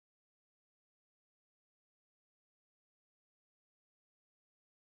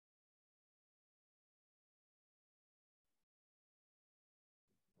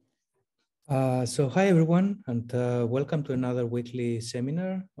Hi everyone, and welcome to another weekly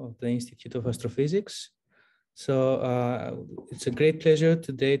seminar of the Institute of Astrophysics. It's a great pleasure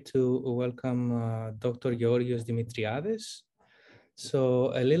today to welcome Dr. Georgios Dimitriadis.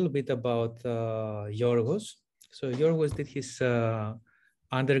 So a little bit about Georgios. So Georgios did his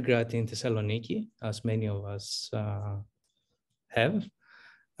undergrad in Thessaloniki, as many of us have.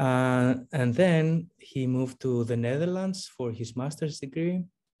 And then he moved to the Netherlands for his master's degree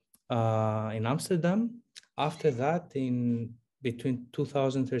in Amsterdam. After that, in between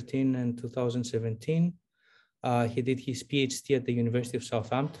 2013 and 2017, he did his PhD at the University of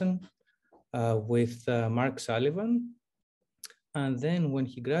Southampton with Mark Sullivan. And then when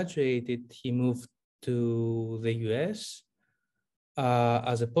he graduated, he moved to the US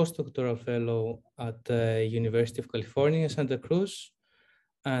as a postdoctoral fellow at the University of California, Santa Cruz.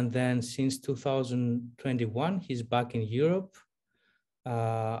 And then since 2021, he's back in Europe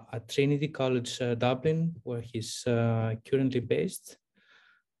at Trinity College Dublin, where he's currently based.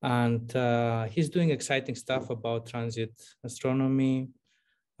 And he's doing exciting stuff about transient astronomy,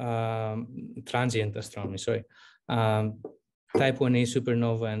 type 1a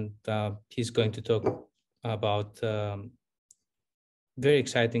supernova, and he's going to talk about very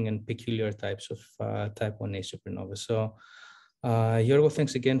exciting and peculiar types of type 1a supernova. So Yorgo,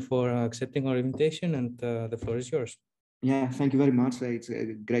 thanks again for accepting our invitation, and the floor is yours. Yeah, thank you very much. It's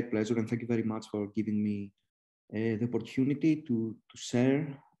a great pleasure, and thank you very much for giving me the opportunity to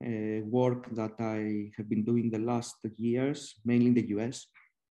share work that I have been doing the last years, mainly in the US,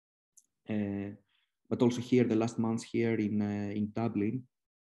 but also here the last months here in Dublin.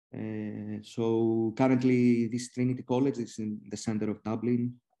 So currently this Trinity College is in the center of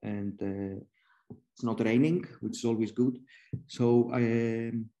Dublin, and it's not raining, which is always good. So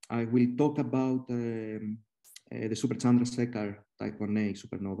I will talk about the Super-Chandrasekhar type 1a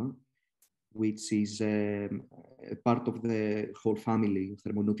supernova, which is part of the whole family of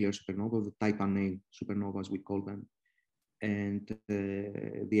thermonuclear supernova, the type 1a supernovas, we call them. And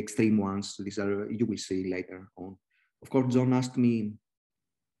the extreme ones, these are, you will see later on. Of course, John asked me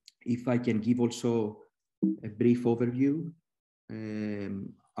if I can give also a brief overview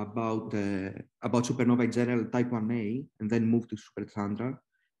about supernova in general, type 1a, and then move to Super-Chandra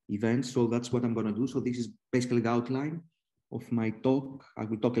events. So that's what I'm going to do. So this is basically the outline of my talk. I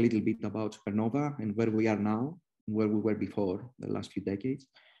will talk a little bit about supernova and where we are now, and where we were before the last few decades.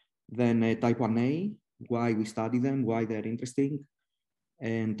 Then type 1a, why we study them, why they're interesting,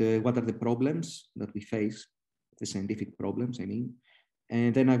 and what are the problems that we face, the scientific problems, I mean.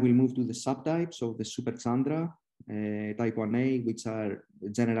 And then I will move to the subtypes of the Super-Chandra, type 1a, which are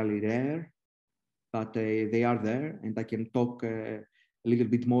generally rare, but they are there, and I can talk a little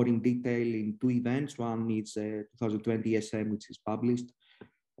bit more in detail in two events. One is 2020 ESM, which is published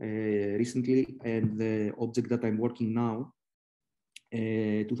recently, and the object that I'm working now,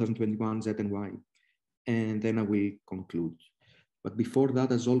 2021 Z and Y. And then I will conclude. But before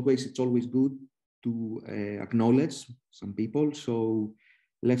that, as always, it's always good to acknowledge some people. So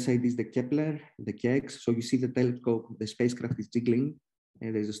left side is the Kepler, the KEGS. So you see the telescope, the spacecraft is jiggling.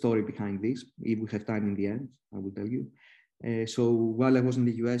 And there's a story behind this. If we have time in the end, I will tell you. So while I was in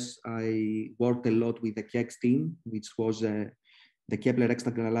the US, I worked a lot with the KEGS team, which was the Kepler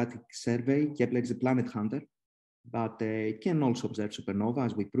Extragalactic Survey. Kepler is a planet hunter, but it can also observe supernova,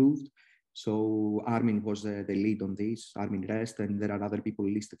 as we proved. So Armin was the lead on this, Armin Rest, and there are other people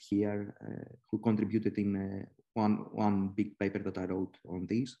listed here who contributed in one big paper that I wrote on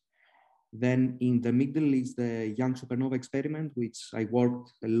this. Then in the middle is the Young Supernova Experiment, which I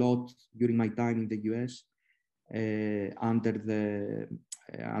worked a lot during my time in the US under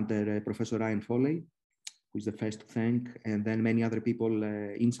Professor Ryan Foley, who is the first to thank, and then many other people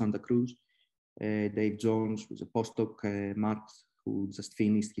in Santa Cruz. Dave Jones, who's a postdoc, Matt, who just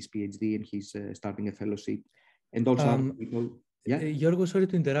finished his PhD and he's starting a fellowship, and also other people. Yeah, Yorgo, sorry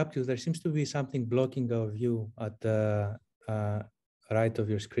to interrupt you. There seems to be something blocking our view at the right of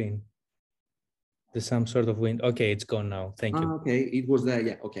your screen. There's some sort of wind. Okay, it's gone now. Thank you. Okay, it was there.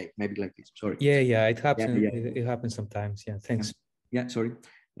 Yeah, okay, maybe like this. Sorry. Yeah, it happens. Yeah. It happens sometimes. Yeah, thanks. Yeah, sorry.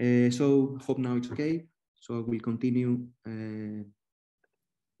 So hope now it's okay. So I will continue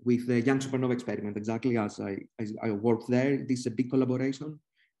with the Young Supernova Experiment, exactly as I worked there. This is a big collaboration.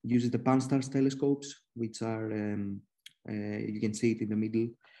 It uses the Pan-STARRS telescopes, which are, you can see it in the middle.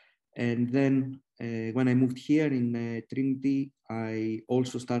 And then when I moved here in Trinity, I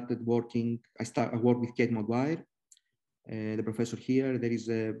also started working, I worked with Kate Maguire, the professor here. There is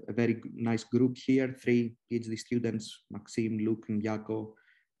a very nice group here, 3 PhD students, Maxime, Luke, and Jaco,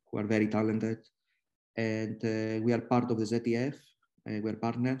 who are very talented. And we are part of the ZTF. we're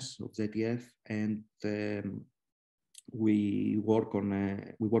partners of ZTF, and we work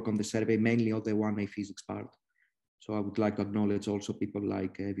on the survey mainly on the 1A physics part. So I would like to acknowledge also people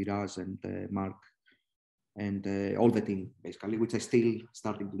like Viraz and Mark and all the team, basically, which I still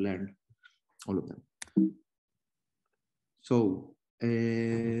starting to learn, all of them. So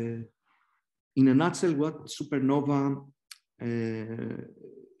in a nutshell, what supernova,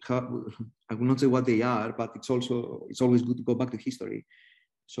 I will not say what they are, but it's always good to go back to history.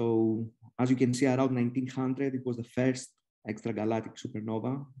 So as you can see, around 1900, it was the first extragalactic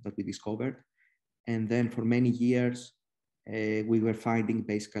supernova that we discovered. And then for many years, we were finding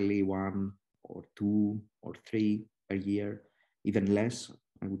basically 1 or 2 or 3 per year, even less,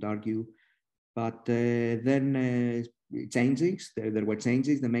 I would argue. But then changes, there were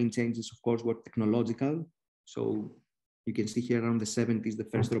changes. The main changes, of course, were technological. So you can see here around the 70s, the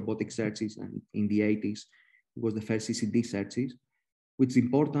first robotic searches, and in the 80s, it was the first CCD searches, which is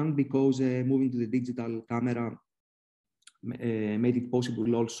important because moving to the digital camera made it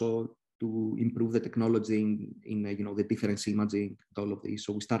possible also to improve the technology in the difference imaging, all of this.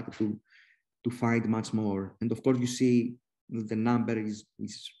 So we started to find much more. And of course, you see the number is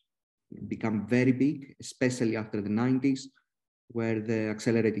become very big, especially after the 90s, where the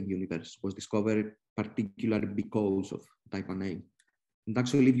accelerating universe was discovered, particularly because of type 1A. And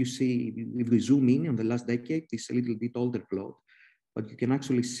actually, if we zoom in on the last decade, it's a little bit older plot, but you can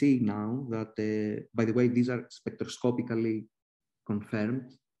actually see now that, by the way, these are spectroscopically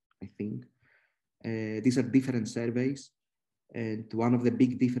confirmed, I think. These are different surveys. And one of the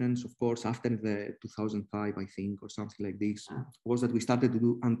big difference, of course, after the 2005, I think, or something like this, was that we started to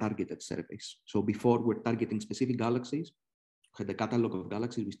do untargeted surveys. So before we're targeting specific galaxies, had a catalog of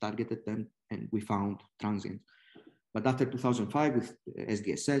galaxies, we targeted them, and we found transients. But after 2005, with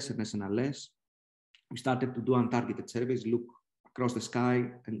SDSS and SNLS, we started to do untargeted surveys, look across the sky,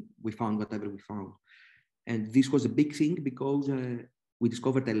 and we found whatever we found. And this was a big thing because we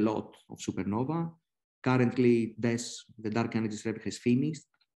discovered a lot of supernova. Currently, the Dark Energy Survey has finished.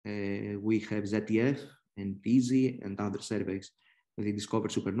 We have ZTF and EASY and other surveys that they discover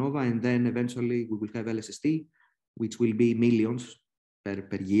supernova. And then eventually we will have LSST, which will be millions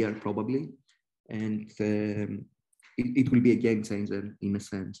per year, probably. And it will be a game changer in a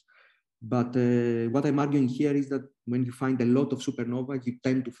sense. But what I'm arguing here is that when you find a lot of supernova, you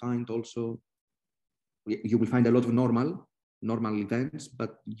tend to find also, you will find a lot of normal events,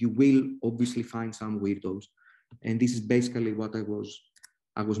 but you will obviously find some weirdos. And this is basically what I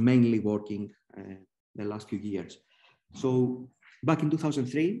was mainly working the last few years. So back in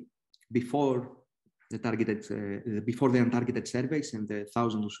 2003, before the untargeted surveys and the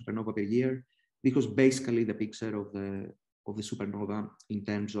thousands of supernova per year, this was basically the picture of the supernova in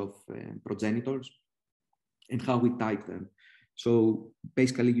terms of progenitors and how we type them. So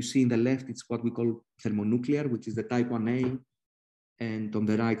basically, you see in the left, it's what we call thermonuclear, which is the type 1A, and on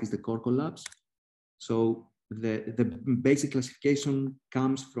the right is the core collapse. So the basic classification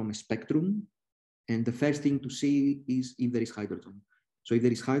comes from a spectrum, and the first thing to see is if there is hydrogen. So if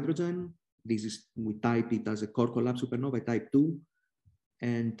there is hydrogen, we type it as a core collapse supernova, type 2,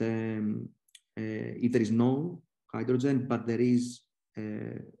 and if there is no hydrogen, but there is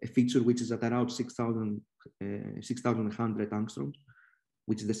a feature which is at around 6,100 angstroms,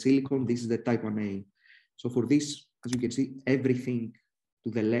 which is the silicon. This is the type 1A. So for this, as you can see, everything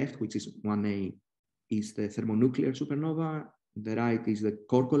to the left, which is 1A, is the thermonuclear supernova. The right is the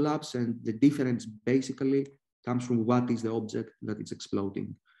core collapse, and the difference basically comes from what is the object that is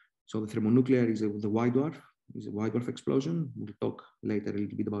exploding. So the thermonuclear is the white dwarf explosion. We'll talk later a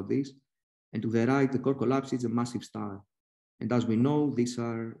little bit about this. And to the right, the core collapse is a massive star. And as we know, these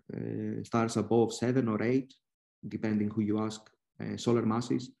are stars above 7 or 8, depending who you ask, solar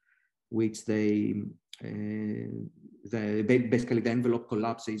masses, which basically the envelope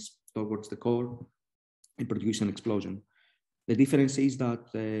collapses towards the core and produces an explosion. The difference is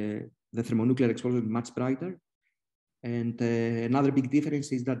that the thermonuclear explosion is much brighter. And another big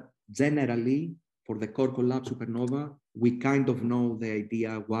difference is that generally, for the core collapse supernova, we kind of know the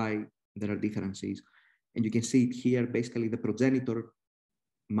idea why there are differences. And you can see it here, basically the progenitor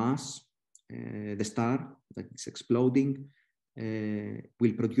mass, the star that is exploding,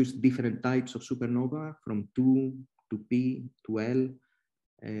 will produce different types of supernova from 2 to P to L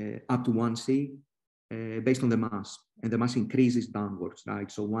up to 1C based on the mass. And the mass increases downwards,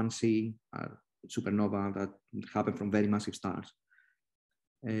 right? So 1C are supernova that happen from very massive stars.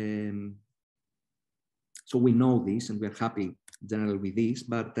 So we know this and we're happy generally with this,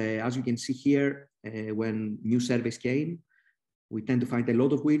 but as you can see here, when new surveys came, we tend to find a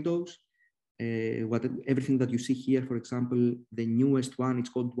lot of weirdos. everything that you see here, for example, the newest one, it's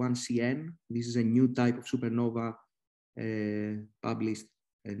called 1CN. This is a new type of supernova published,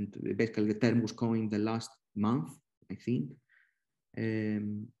 and basically the term was coined the last month, I think.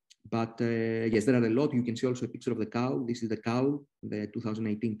 Yes, there are a lot. You can see also a picture of the cow. This is the cow, the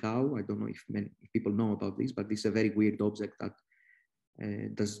 2018 cow. I don't know if people know about this, but this is a very weird object that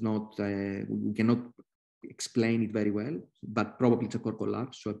does not, we cannot explain it very well, but probably it's a core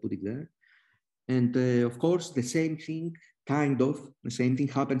collapse, so I put it there. And of course, the same thing, the same thing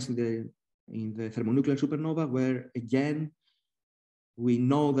happens in the thermonuclear supernova, where again, we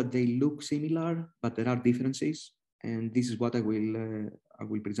know that they look similar, but there are differences. And this is what I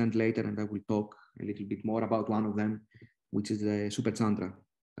will present later, and I will talk a little bit more about one of them, which is the Super-Chandra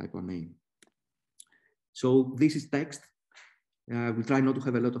type 1A. So this is text. We'll try not to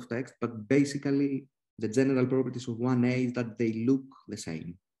have a lot of text, but basically the general properties of 1A is that they look the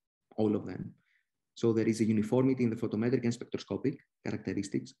same, all of them. So there is a uniformity in the photometric and spectroscopic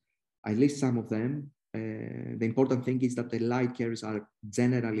characteristics. I list some of them. The important thing is that the light curves are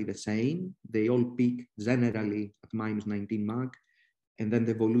generally the same. They all peak generally at -19 Mach, and then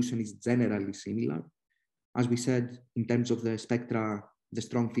the evolution is generally similar. As we said, in terms of the spectra, the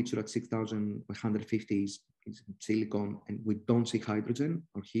strong feature at 6,150 is silicon, and we don't see hydrogen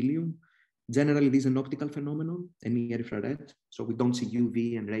or helium. Generally, this is an optical phenomenon, a near infrared, so we don't see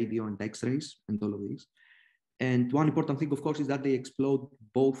UV and radio and X-rays and all of these. And one important thing, of course, is that they explode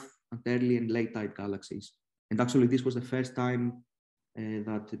both at early and late type galaxies. And actually, this was the first time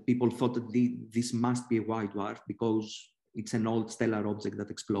that people thought that this must be a white dwarf, because it's an old stellar object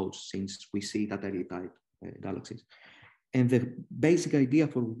that explodes, since we see it at early type galaxies. And the basic idea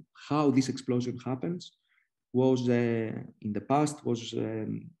for how this explosion happens was, in the past, was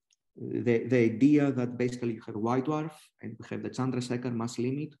the idea that basically you have a white dwarf and we have the Chandrasekhar mass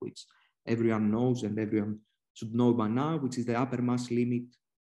limit, which everyone knows and everyone should know by now, which is the upper mass limit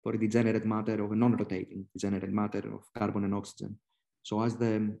for a degenerate matter of a non-rotating degenerate matter of carbon and oxygen. So as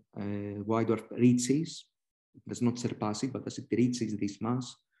the white dwarf reaches, it does not surpass it, but as it reaches this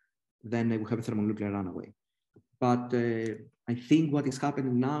mass, then we have a thermonuclear runaway. But I think what is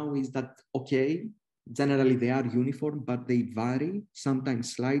happening now is that, okay, generally they are uniform, but they vary,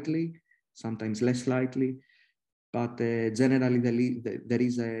 sometimes slightly, sometimes less slightly. But generally there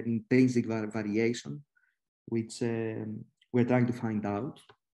is an intrinsic variation, which we're trying to find out.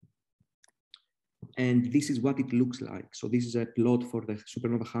 And this is what it looks like. So this is a plot for the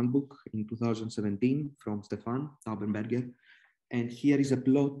Supernova Handbook in 2017 from Stefan Taubenberger. And here is a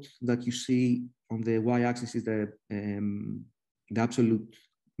plot that you see on the y-axis is the absolute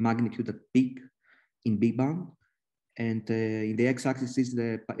magnitude at peak in big bang. And in the x-axis is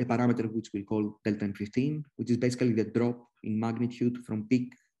a parameter which we'll call delta M15, which is basically the drop in magnitude from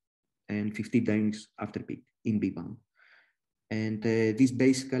peak and 15 days after peak in big bang. And this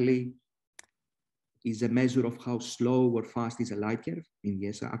basically is a measure of how slow or fast is a light curve in the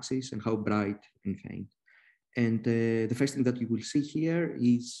s-axis and how bright and faint. And the first thing that you will see here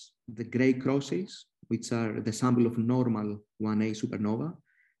is the gray crosses, which are the sample of normal 1A supernova,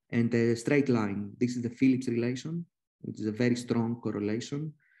 and the straight line. This is the Phillips relation, which is a very strong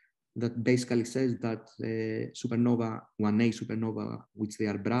correlation that basically says that supernova, 1A supernova, which they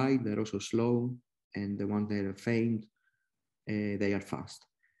are bright, they're also slow, and the ones that are faint, they are fast.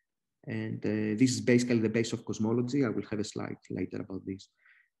 And this is basically the base of cosmology. I will have a slide later about this.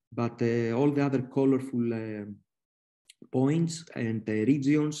 But all the other colorful points and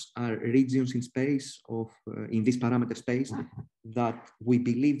regions are regions in space of, in this parameter space, that we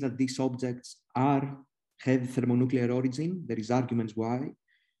believe that these objects have thermonuclear origin. There is arguments why,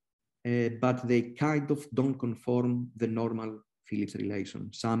 but they kind of don't conform the normal Phillips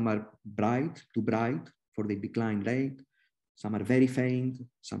relation. Some are bright, too bright for the decline rate. Some are very faint,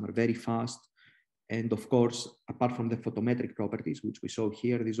 some are very fast. And of course, apart from the photometric properties, which we saw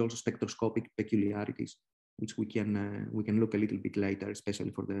here, there's also spectroscopic peculiarities, which we can look a little bit later,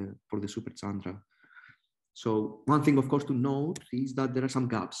 especially for the Super-Chandra. So one thing, of course, to note is that there are some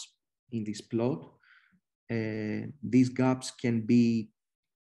gaps in this plot. These gaps can be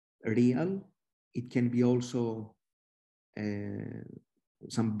real. It can be also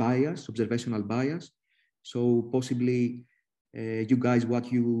some bias, observational bias. So possibly you guys, what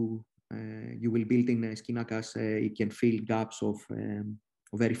you will build in Skinnacas, it can fill gaps of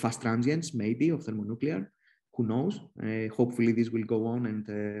very fast transients, maybe of thermonuclear. Who knows? Hopefully this will go on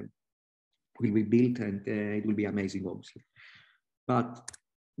and will be built, and it will be amazing, obviously. But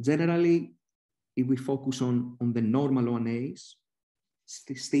generally, if we focus on the normal 1As,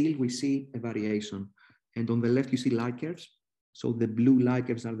 still we see a variation. And on the left, you see light curves. So the blue light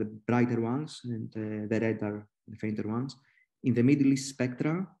curves are the brighter ones, and the red are the fainter ones. In the middle is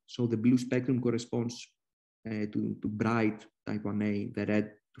spectra. So the blue spectrum corresponds to bright type 1a, the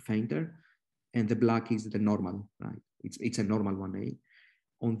red to fainter, and the black is the normal, right? It's a normal 1a.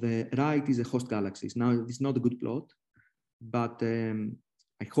 On the right is the host galaxies. Now, this is not a good plot, but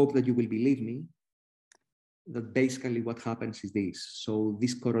I hope that you will believe me that basically what happens is this. So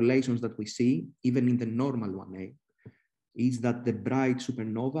these correlations that we see, even in the normal 1a, is that the bright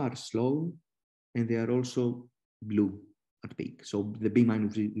supernova are slow and they are also blue at peak. So the B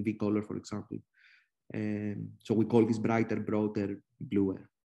minus V color, for example. So we call this brighter, broader, bluer.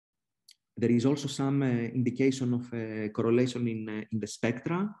 There is also some indication of correlation in the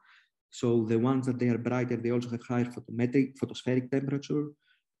spectra. So the ones that they are brighter, they also have higher photospheric temperature.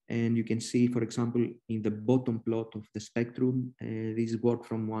 And you can see, for example, in the bottom plot of the spectrum, this is work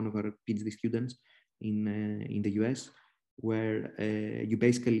from one of our PhD students in the US, where you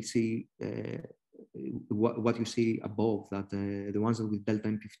basically see what you see above, that the ones with delta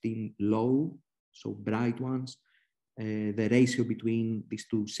M15 low, so bright ones, the ratio between these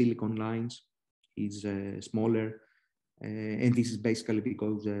two silicon lines is smaller. And this is basically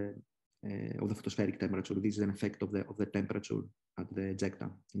because of the photospheric temperature. This is an effect of the temperature at the ejecta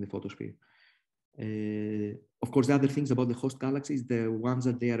in the photosphere. Of course, the other things about the host galaxies, the ones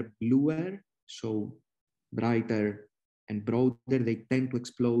that they are bluer, so brighter and broader, they tend to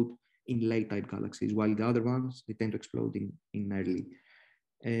explode in late type galaxies, while the other ones, they tend to explode in early.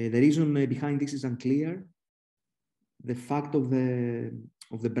 The reason behind this is unclear. The fact of the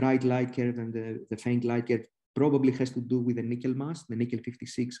bright light curve and the faint light curve probably has to do with the nickel mass, the nickel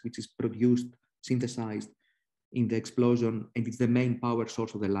 56, which is produced, synthesized in the explosion, and it's the main power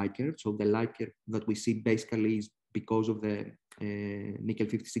source of the light curve. So the light curve that we see basically is because of the nickel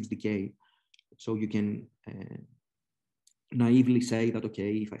 56 decay. So you can naively say that,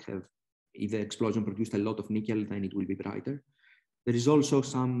 okay, if the explosion produced a lot of nickel, then it will be brighter. There is also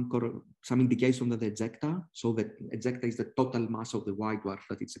some indication that the ejecta, so the ejecta is the total mass of the white dwarf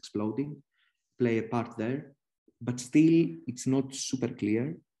that it's exploding, play a part there, but still it's not super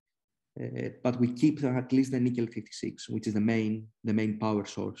clear. But we keep at least the nickel 56, which is the main power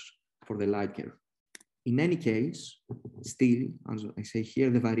source for the light curve. In any case, still, as I say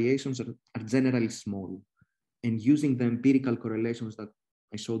here, the variations are generally small. And using the empirical correlations that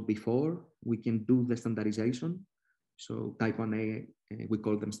I showed before, we can do the standardization. So type 1a, we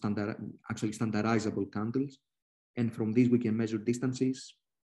call them actually standardizable candles. And from these, we can measure distances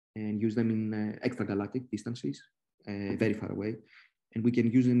and use them in extragalactic distances, very far away. And we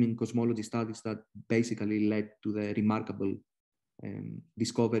can use them in cosmology studies that basically led to the remarkable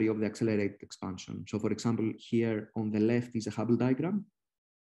discovery of the accelerated expansion. So for example, here on the left is a Hubble diagram.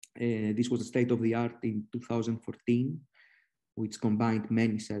 This was the state of the art in 2014, which combined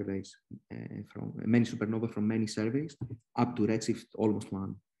many surveys from many supernova from many surveys up to redshift almost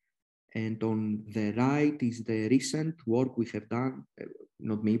 1. And on the right is the recent work we have done,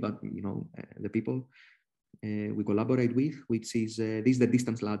 not me, but the people we collaborate with, which is this is the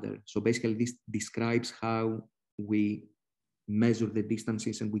distance ladder. So basically, this describes how we measure the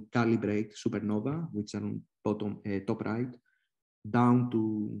distances and we calibrate supernova, which are on top right, down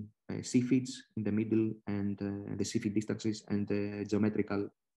to CFITs in the middle, and the CFIT distances and the geometrical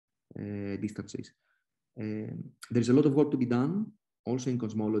distances. There's a lot of work to be done also in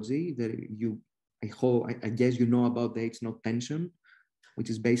cosmology. I guess you know about the H0 tension, which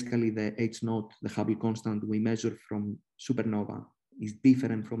is basically the H0, the Hubble constant we measure from supernova is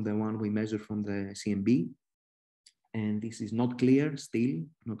different from the one we measure from the CMB. And this is not clear, still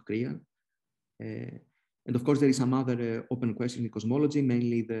not clear. And of course, there is some other open question in cosmology,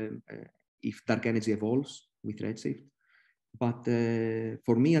 mainly if dark energy evolves with redshift. But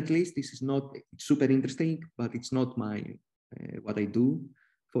for me, at least, this is not super interesting, but it's not what I do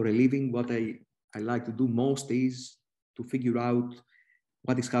for a living. What I like to do most is to figure out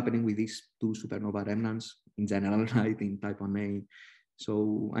what is happening with these two supernova remnants in general, right, in type 1a.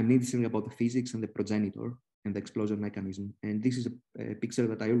 So I'm interested about the physics and the progenitor and the explosion mechanism. And this is a picture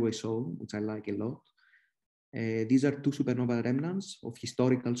that I always show, which I like a lot. These are two supernova remnants of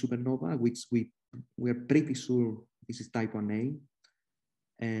historical supernova, which we are pretty sure this is type 1a.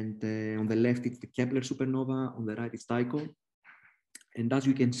 And on the left, it's the Kepler supernova. On the right, it's Tycho. And as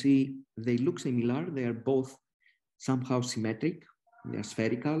you can see, they look similar. They are both somehow symmetric. They are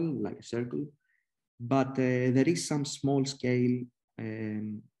spherical, like a circle. But there is some small scale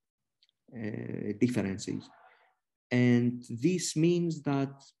differences. And this means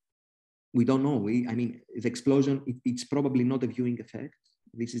that we don't know. I mean, the explosion, it's probably not a viewing effect.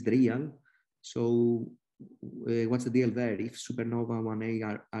 This is real. So what's the deal there? If supernova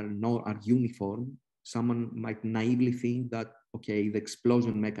 1A are uniform, someone might naively think that, okay, the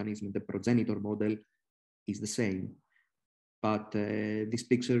explosion mechanism, the progenitor model is the same. But this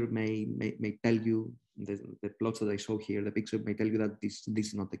picture may tell you, the plots that I show here, the picture may tell you that this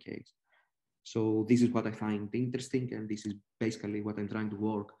is not the case. So this is what I find interesting, and this is basically what I'm trying to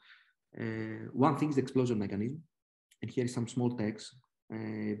work. One thing is the explosion mechanism, and here is some small text.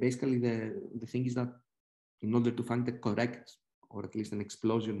 Basically, the thing is that in order to find the correct, or at least an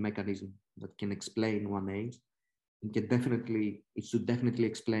explosion mechanism that can explain 1A, it should definitely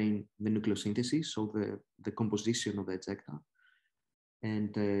explain the nucleosynthesis, so the composition of the ejecta,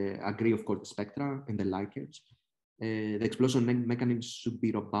 and agree, of course, the spectra and the lichens. The explosion mechanism should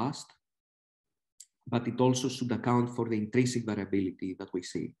be robust, but it also should account for the intrinsic variability that we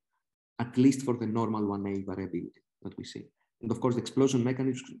see, at least for the normal 1A variability that we see. And of course, the explosion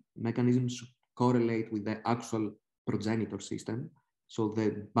mechanisms should correlate with the actual progenitor system, so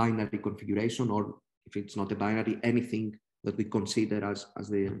the binary configuration, or if it's not a binary, anything that we consider as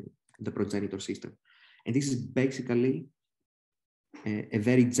the progenitor system. And this is basically a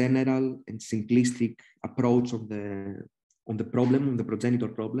very general and simplistic approach on the problem, on the progenitor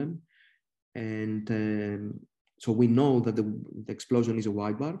problem. And so we know that the explosion is a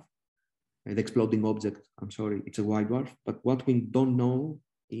white dwarf. The exploding object, it's a white dwarf. But what we don't know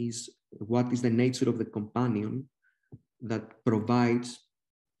is what is the nature of the companion that provides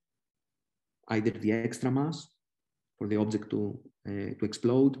either the extra mass for the object to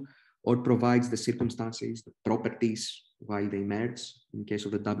explode, or provides the circumstances, the properties while they merge, in case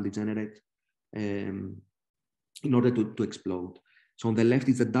of the double degenerate, in order to explode. So on the left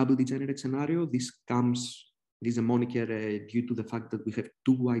is the double degenerate scenario. This is a moniker due to the fact that we have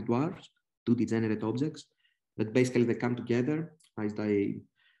two white dwarfs, two degenerate objects, that basically they come together as they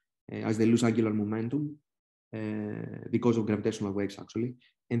lose angular momentum because of gravitational waves, actually,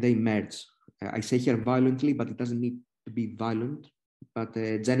 and they merge. I say here violently, but it doesn't need to be violent, but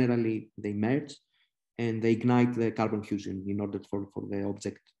generally they merge and they ignite the carbon fusion in order for the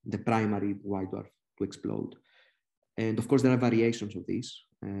object, the primary white dwarf, to explode. And of course, there are variations of this,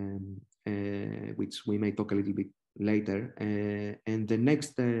 which we may talk a little bit later. And the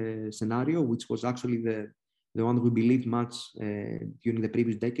next scenario, which was actually the one we believed much during the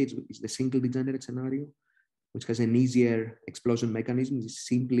previous decades, is the single degenerate scenario, which has an easier explosion mechanism. It's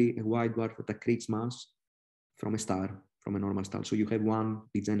simply a white dwarf that accretes mass from a star, from a normal star. So you have one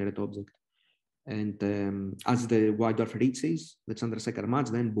degenerate object. And as the white dwarf reaches the Chandrasekhar match,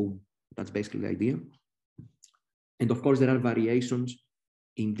 then boom, that's basically the idea. And of course, there are variations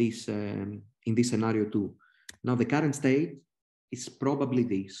in this scenario too. Now, the current state is probably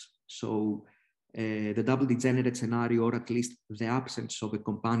this. So the double degenerate scenario, or at least the absence of a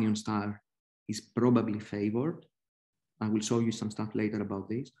companion star, is probably favored. I will show you some stuff later about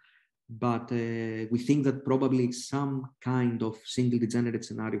this. But we think that probably some kind of single degenerate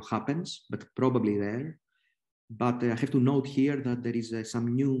scenario happens, but probably there. But I have to note here that there is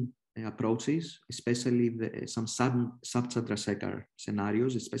some new approaches, especially some sub-Chandrasekhar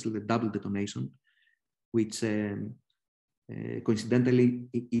scenarios, especially the double detonation, which coincidentally,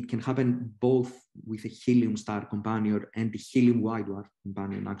 it can happen both with a helium star companion and the helium white dwarf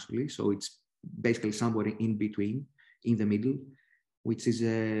companion, actually. So it's basically somewhere in between, in the middle, which is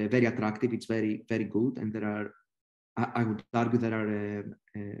very attractive. It's very, very good. And there are, I would argue, there are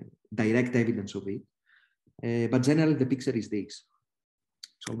direct evidence of it. But generally, the picture is this.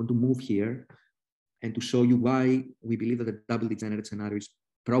 So I want to move here and to show you why we believe that the double degenerate scenario is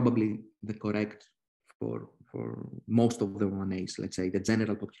probably the correct for most of the 1As, let's say, the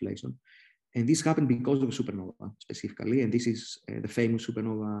general population. And this happened because of a supernova specifically. And this is the famous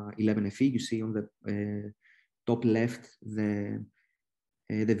supernova 11Fe. You see on the top left the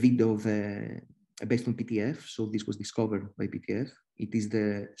video of based on PTF. So this was discovered by PTF. It is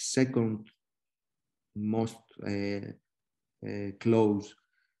the second most close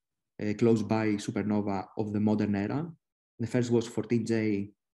by supernova of the modern era. The first was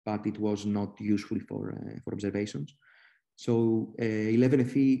 14J, but it was not useful for observations. So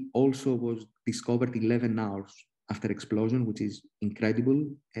 11Fe also was discovered 11 hours after explosion, which is incredible,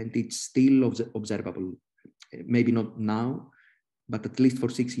 and it's still observable. Maybe not now, but at least for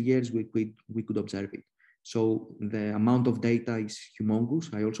 6 years we could observe it. So the amount of data is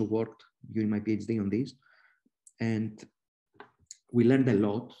humongous. I also worked during my PhD on this, and we learned a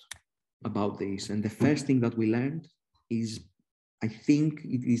lot about this. And the first thing that we learned is, I think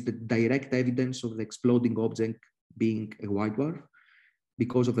it is the direct evidence of the exploding object being a white dwarf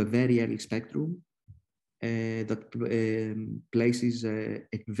because of a very early spectrum. that places a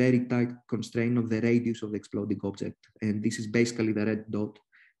very tight constraint of the radius of the exploding object. And this is basically the red dot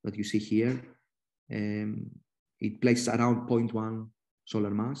that you see here. It places around 0.1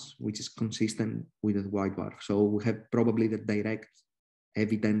 solar mass, which is consistent with a white dwarf. So we have probably the direct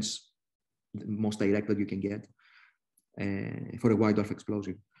evidence, the most direct that you can get for a white dwarf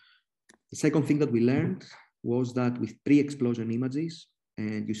explosion. The second thing that we learned was that with pre-explosion images,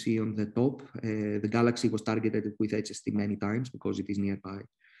 and you see on the top, the galaxy was targeted with HST many times because it is nearby.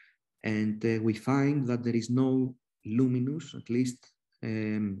 And we find that there is no luminous, at least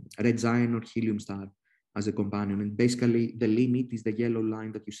red giant or helium star as a companion. And basically the limit is the yellow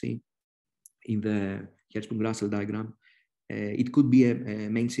line that you see in the Hertzsprung-Russell diagram. It could be a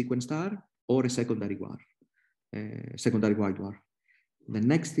main sequence star or a secondary dwarf, secondary white dwarf. The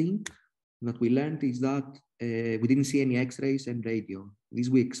next thing that we learned is that we didn't see any X-rays and radio. This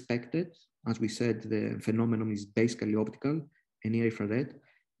we expected. As we said, the phenomenon is basically optical and near infrared.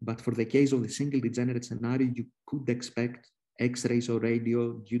 But for the case of the single degenerate scenario, you could expect X-rays or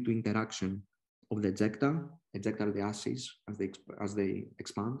radio due to interaction of the ejecta. Ejecta are the ashes as they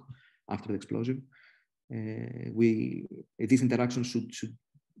expand after the explosion. This interaction should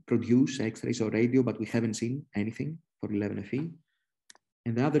produce X-rays or radio, but we haven't seen anything for 11Fe.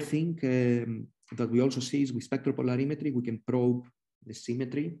 And the other thing that we also see is with spectropolarimetry, we can probe the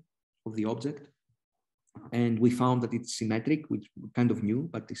symmetry of the object. And we found that it's symmetric, which we kind of knew,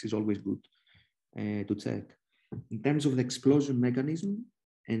 but this is always good to check. In terms of the explosion mechanism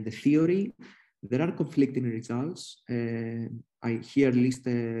and the theory, there are conflicting results. I here list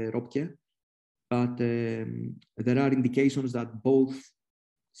Ropke, but there are indications that both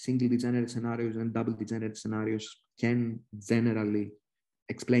single degenerate scenarios and double degenerate scenarios can generally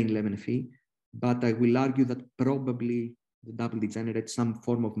explain 11Fe, but I will argue that probably the double degenerate, some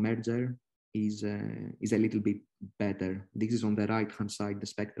form of merger is a little bit better. This is on the right-hand side. The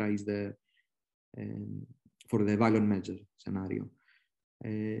spectra is the for the Wallon merger scenario.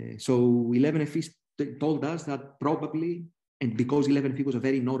 So 11Fe told us that probably, and because 11Fe was a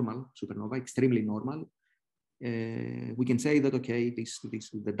very normal supernova, extremely normal, we can say that, okay,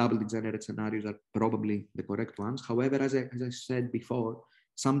 the double degenerate scenarios are probably the correct ones. However, as I said before,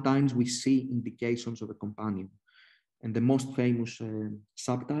 sometimes we see indications of a companion. And the most famous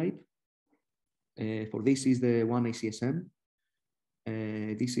subtype for this is the 1A CSM.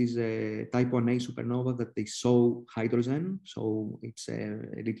 This is a type 1A supernova that they saw hydrogen. So it's a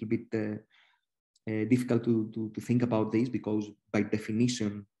little bit difficult to think about this because by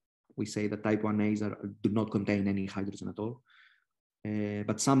definition, we say that type 1As do not contain any hydrogen at all.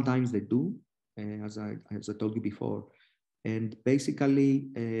 But sometimes they do, as I told you before. And basically,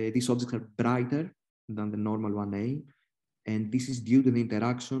 these objects are brighter than the normal 1A. And this is due to the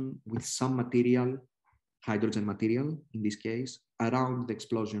interaction with some material, hydrogen material in this case, around the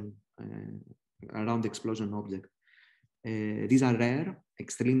explosion object. These are rare,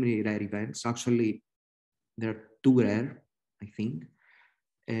 extremely rare events. Actually, they're too rare, I think.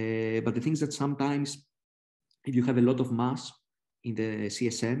 But the thing is that sometimes, if you have a lot of mass in the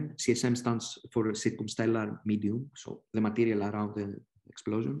CSM stands for circumstellar medium, so the material around the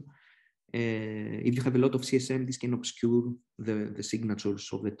explosion. If you have a lot of CSM, this can obscure the signatures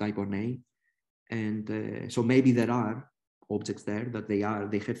of the type 1A. And so maybe there are objects there that they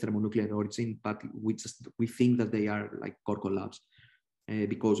have thermonuclear origin, but we think that they are like core collapse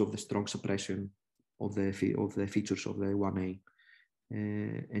because of the strong suppression of the features of the 1A.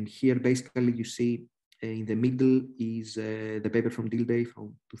 And here basically you see in the middle is the paper from Dilday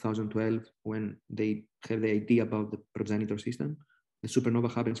from 2012 when they have the idea about the progenitor system. The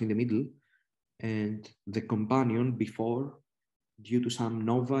supernova happens in the middle, and the companion before, due to some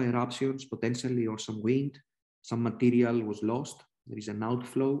nova eruptions potentially or some wind, some material was lost. There is an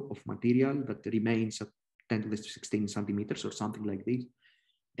outflow of material that remains at 10 to the 16 centimeters or something like this.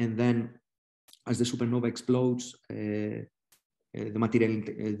 And then as the supernova explodes, the material,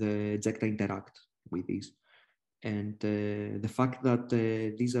 the ejecta interact with this. And the fact that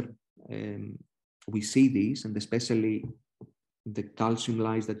these are, we see these, and especially the calcium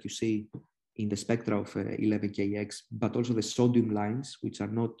lines that you see in the spectra of 11KX, but also the sodium lines, which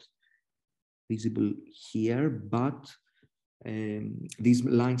are not visible here, but these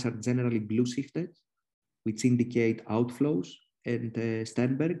lines are generally blue shifted, which indicate outflows. And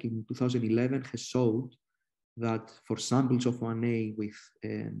Sternberg in 2011 has showed that for samples of 1A with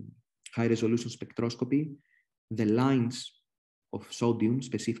high resolution spectroscopy, the lines of sodium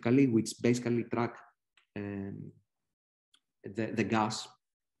specifically, which basically track the gas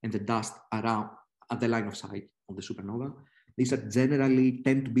and the dust around at the line of sight of the supernova, these are generally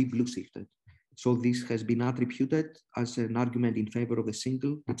tend to be blue shifted. So this has been attributed as an argument in favor of the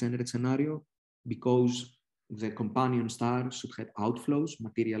single degenerate scenario, because the companion star should have outflows,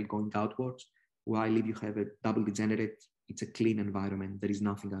 material going outwards, while if you have a double degenerate, it's a clean environment. There is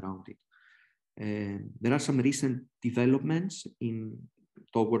nothing around it. There are some recent developments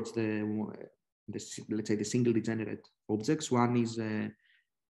towards let's say the single degenerate objects. One is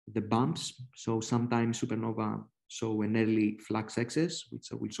the bumps. So sometimes supernova show an early flux excess,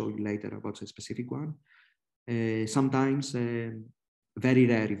 which I will show you later about a specific one. Sometimes very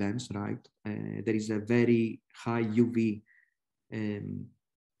rare events, right? There is a very high UV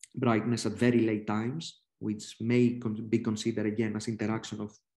brightness at very late times, which may be considered again as interaction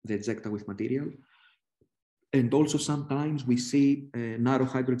of the ejecta with material. And also sometimes we see narrow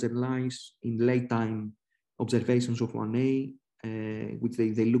hydrogen lines in late time observations of 1A, which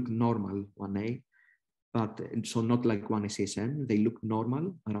they look normal 1A, but so not like 1A CSM, they look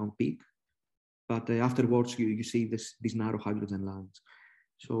normal around peak, but afterwards you see these narrow hydrogen lines.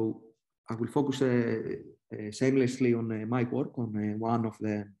 So I will focus shamelessly on my work on one of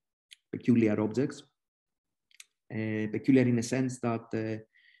the peculiar objects. Peculiar in a sense that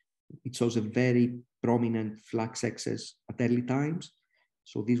it shows a very prominent flux excess at early times.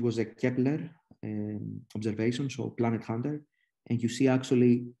 So this was a Kepler observation, so Planet Hunter. And you see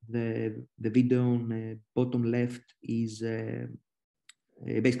actually the video on bottom left is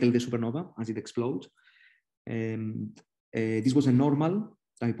basically the supernova as it explodes. And this was a normal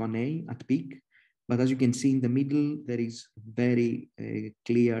type 1A at peak. But as you can see in the middle, there is very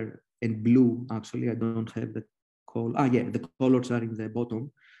clear and blue, actually, I don't have the color. Yeah, the colors are in the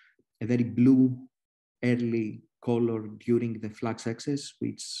bottom. A very blue early color during the flux excess,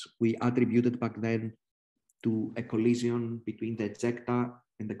 which we attributed back then to a collision between the ejecta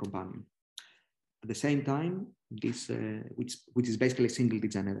and the companion. At the same time, this which is basically a single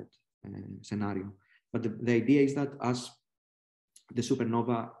degenerate scenario. But the idea is that as the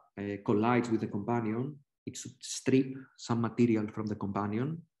supernova collides with the companion, it should strip some material from the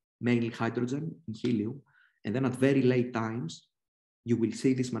companion, mainly hydrogen and helium, and then at very late times, you will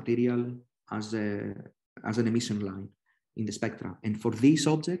see this material as an emission line in the spectra. And for this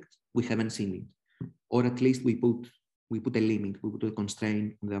object, we haven't seen it, or at least we put a limit, we put a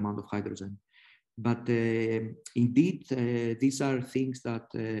constraint on the amount of hydrogen. But indeed, these are things that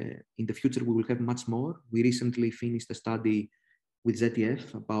in the future we will have much more. We recently finished a study with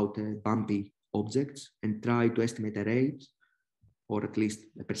ZTF about bumpy objects and try to estimate a rate, or at least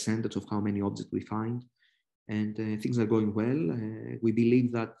a percentage of how many objects we find. And things are going well. We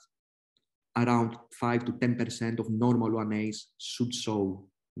believe that around 5 to 10% of normal 1As should show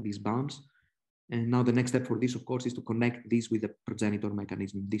these bumps. And now the next step for this, of course, is to connect this with the progenitor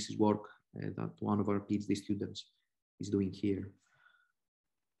mechanism. This is work that one of our PhD students is doing here.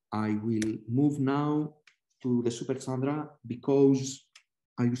 I will move now to the Super-Chandra because,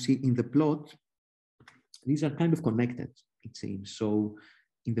 as you see in the plot, these are kind of connected, it seems. So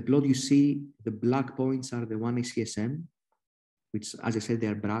in the plot, you see the black points are the 1A CSM, which, as I said, they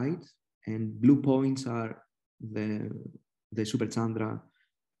are bright, and blue points are the Super-Chandra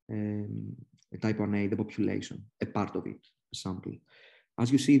type 1A, the population, a part of it, a sample.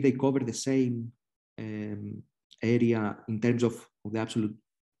 As you see, they cover the same area in terms of the absolute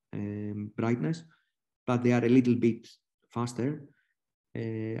brightness, but they are a little bit faster.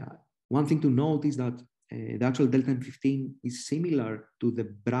 One thing to note is that the actual delta M15 is similar to the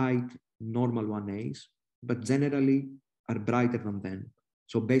bright normal 1As, but generally are brighter than them.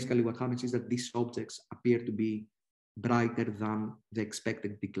 So basically what happens is that these objects appear to be brighter than the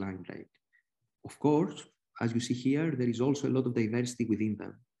expected decline rate. Of course, as you see here, there is also a lot of diversity within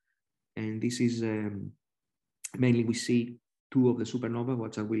them. And this is mainly we see two of the supernova,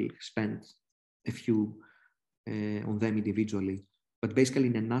 which I will spend a few on them individually. But basically,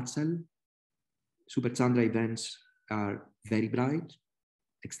 in a nutshell, Super-Chandra events are very bright,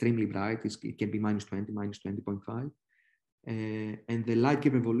 extremely bright. It can be minus 20, minus 20.5. And the light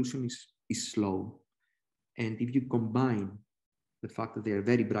curve evolution is slow. And if you combine the fact that they are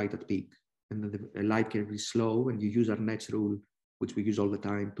very bright at peak and that the light curve is slow, and you use our Nets rule, which we use all the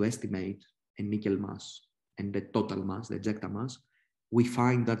time to estimate a nickel mass and the total mass, the ejecta mass, we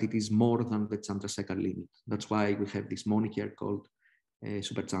find that it is more than the Chandrasekhar limit. That's why we have this moniker called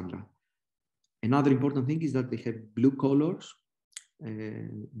Super-Chandra. Another important thing is that they have blue colors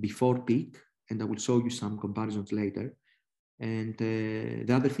before peak, and I will show you some comparisons later. And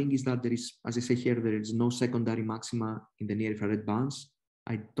the other thing is that there is, as I say here, there is no secondary maxima in the near infrared bands.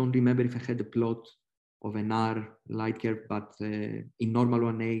 I don't remember if I had a plot of an R light curve, but in normal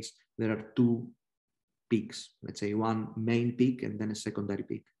 1As, there are two peaks, let's say one main peak and then a secondary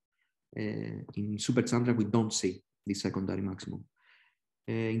peak. in Super-Chandra, we don't see this secondary maximum.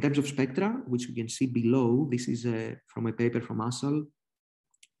 In terms of spectra, which we can see below, this is from a paper from Assal,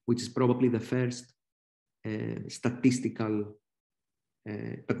 which is probably the first statistical,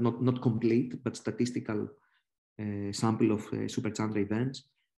 but not complete, but statistical sample of Super-Chandra events.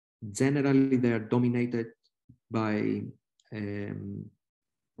 Generally, they are dominated by,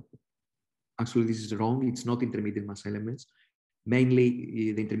 actually this is wrong, it's not intermediate mass elements.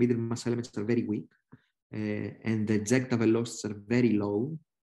 Mainly, the intermediate mass elements are very weak, and the ejecta velocities are very low,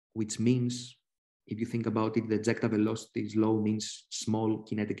 which means, if you think about it, the ejecta velocity is low means small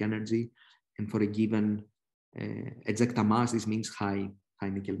kinetic energy, and for a given ejecta mass, this means high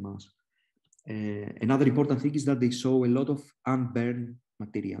nickel mass. Another important thing is that they show a lot of unburned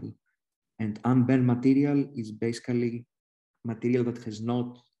material, and unburned material is basically material that has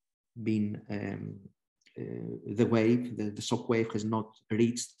not been the wave, the shock wave has not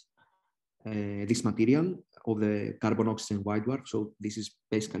reached this material of the carbon oxygen white dwarf. So this is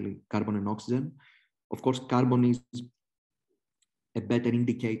basically carbon and oxygen. Of course, carbon is a better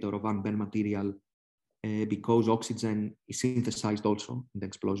indicator of unburned material because oxygen is synthesized also in the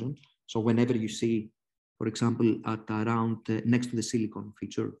explosion. So whenever you see, for example, at around next to the silicon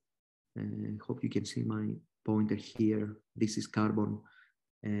feature, hope you can see my pointer here. This is carbon,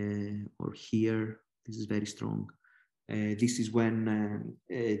 or here, this is very strong. This is when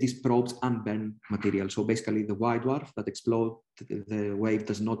this probes unburned material. So basically the white dwarf that explodes, the wave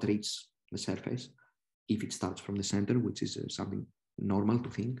does not reach the surface if it starts from the center, which is something normal to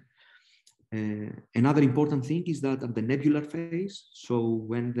think. Another important thing is that at the nebular phase, so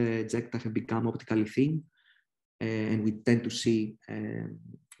when the ejecta have become optically thin, and we tend to see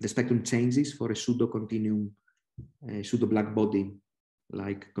the spectrum changes for a pseudo-continuum, pseudo-black body,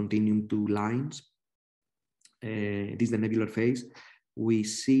 like continuum to lines. This is the nebular phase. We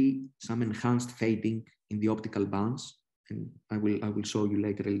see some enhanced fading in the optical bands, and I will show you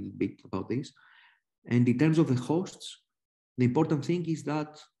later a little bit about this. And in terms of the hosts, the important thing is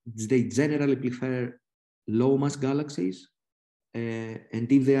that they generally prefer low mass galaxies,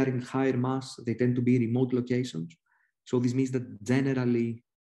 and if they are in higher mass, they tend to be remote locations. So this means that generally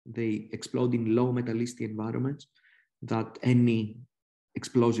they explode in low metallicity environments, that any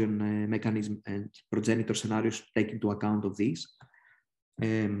explosion mechanism and progenitor scenarios take into account of this.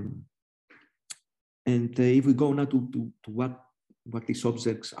 And if we go now to what these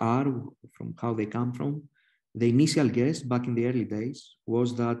objects are, from how they come from, the initial guess back in the early days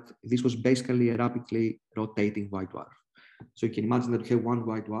was that this was basically a rapidly rotating white dwarf. So you can imagine that you have one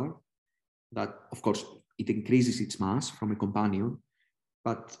white dwarf that, of course, it increases its mass from a companion,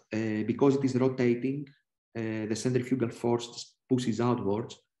 but because it is rotating, the centrifugal force pushes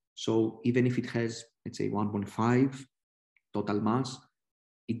outwards. So even if it has, let's say, 1.5 total mass,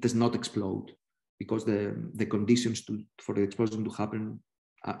 it does not explode because the conditions for the explosion to happen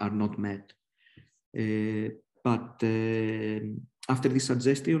are not met. But after this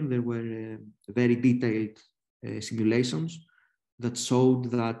suggestion, there were very detailed simulations that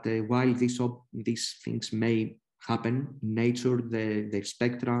showed that while these things may happen in nature, the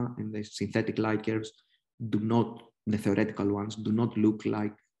spectra and the synthetic light curves do not, the theoretical ones, do not look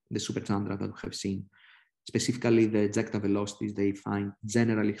like the Super-Chandra that we have seen. Specifically, the ejecta velocities, they find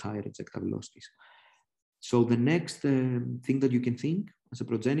generally higher ejecta velocities. So the next thing that you can think as a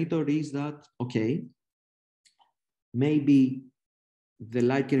progenitor is that, okay, maybe the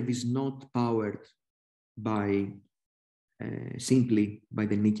light curve is not powered by simply by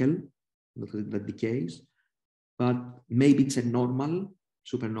the nickel that decays, but maybe it's a normal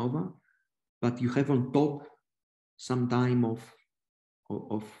supernova, but you have on top some time of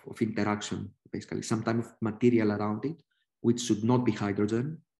interaction, basically some time of material around it, which should not be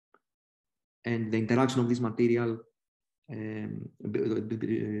hydrogen. And the interaction of this material,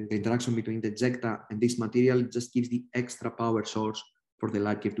 the interaction between the ejecta and this material just gives the extra power source for the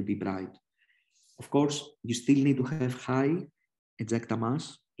light curve to be bright. Of course, you still need to have high ejecta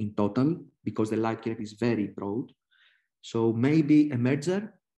mass in total because the light curve is very broad. So maybe a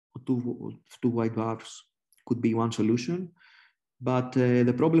merger of two white dwarfs could be one solution. But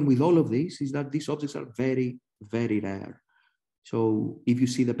the problem with all of this is that these objects are very, very rare. So if you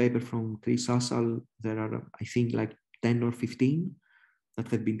see the paper from Chris Assal, there are, I think, like 10 or 15 that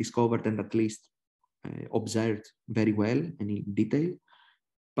have been discovered and at least observed very well and in detail.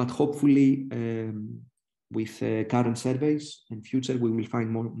 But hopefully, with current surveys and future, we will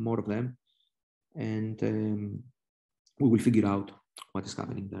find more of them, and we will figure out what is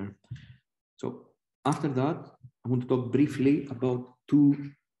happening there. So after that, I want to talk briefly about two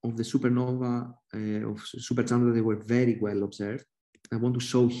of the supernova of Super-Chandra that were very well observed. I want to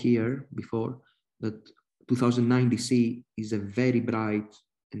show here before that 2090C is a very bright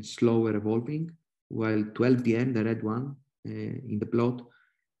and slower evolving, while 12DN, the red one in the plot,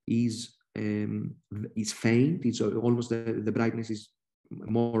 is faint. It's almost the brightness is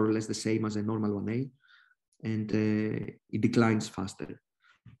more or less the same as a normal 1A, and it declines faster.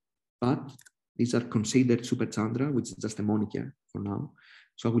 But these are considered Super-Chandra, which is just a moniker for now.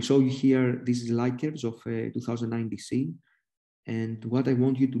 So I will show you here, this is light curves of 2090C. And what I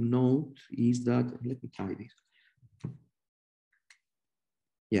want you to note is that, let me try this.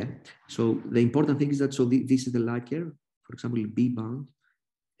 Yeah, so the important thing is that, this is the light curve, for example, B band.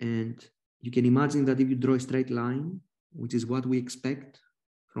 And you can imagine that if you draw a straight line, which is what we expect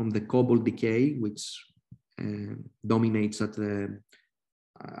from the cobalt decay, which dominates at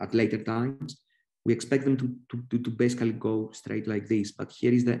later times, we expect them to basically go straight like this. But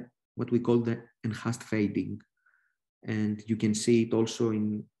here is what we call the enhanced fading. And you can see it also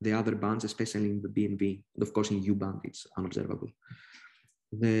in the other bands, especially in the B and V. And of course, in U band, it's unobservable.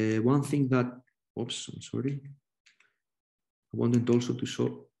 The one thing that, oops, I'm sorry. I wanted also to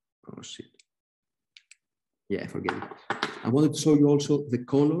show, oh shit. Yeah, forget it. I wanted to show you also the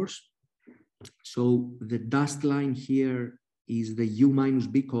colors. So the dust line here is the U minus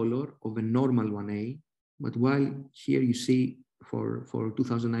B color of a normal 1A. But while here you see for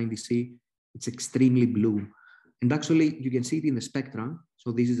 2090C, it's extremely blue. And actually, you can see it in the spectra.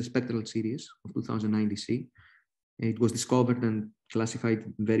 So this is the spectral series of 2090C. It was discovered and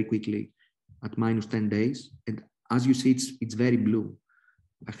classified very quickly at -10 days. And as you see, it's very blue.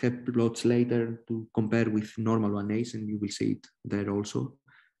 I have plots later to compare with normal 1As, and you will see it there also.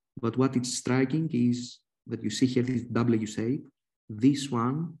 But what is striking is that you see here this W shape. This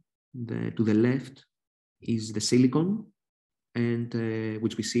one, to the left, is the silicon, and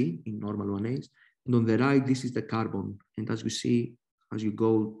which we see in normal 1As. And on the right, this is the carbon. And as you see, as you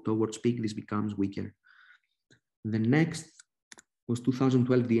go towards peak, this becomes weaker. The next was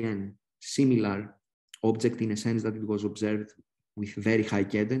 2012DN, similar object in a sense that it was observed with very high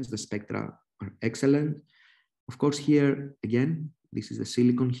cadence. The spectra are excellent. Of course, here, again, this is the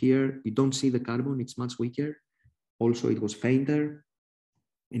silicon here. You don't see the carbon, it's much weaker. Also, it was fainter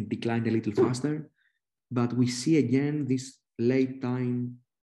and declined a little faster. But we see again this late time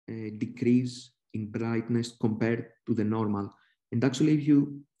decrease in brightness compared to the normal. And actually,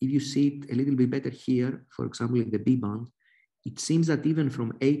 if you see it a little bit better here, for example, in the B band, it seems that even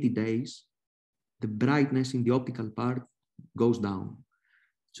from 80 days, the brightness in the optical part goes down.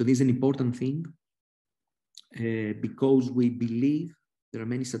 So this is an important thing because we believe there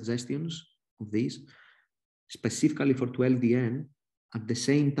are many suggestions of this, specifically for 12DN. At the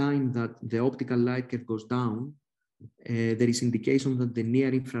same time that the optical light curve goes down, there is indication that the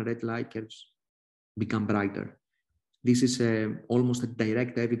near-infrared light curves become brighter. This is almost a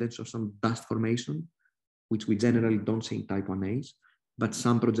direct evidence of some dust formation, which we generally don't see in type 1As, but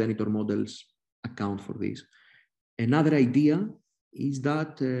some progenitor models account for this. Another idea is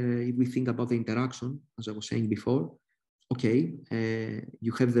that if we think about the interaction, as I was saying before, okay,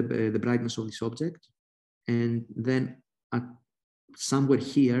 you have the brightness of this object, and then at somewhere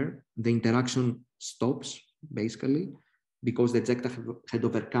here, the interaction stops, basically, because the ejecta had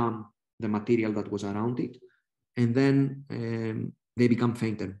overcome the material that was around it, and then they become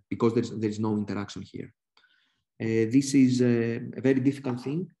fainter because there's no interaction here. This is a very difficult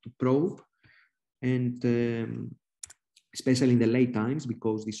thing to probe, and especially in the late times,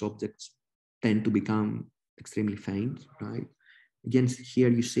 because these objects tend to become extremely faint, right? Again, here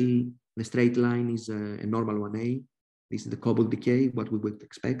you see the straight line is a normal 1A. This is the cobalt decay, what we would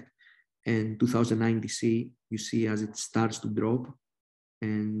expect. And 2090C, you see as it starts to drop.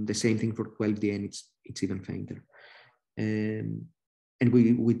 And the same thing for 12DN, it's even fainter. And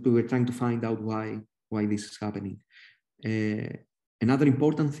we were trying to find out why this is happening. Another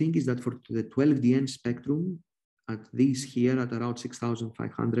important thing is that for the 12DN spectrum, at this here at around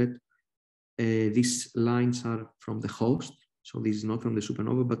 6,500, these lines are from the host. So this is not from the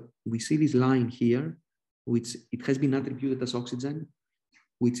supernova, but we see this line here, which it has been attributed as oxygen,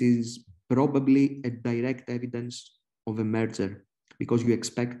 which is probably a direct evidence of a merger, because you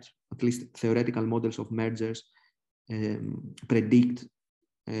expect, at least theoretical models of mergers predict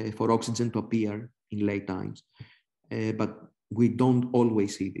for oxygen to appear in late times. But we don't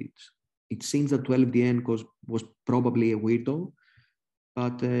always see this. It seems that 12DN was probably a weirdo,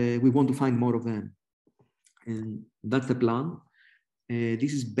 but we want to find more of them. And that's the plan.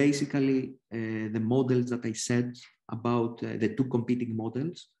 This is basically the models that I said about the two competing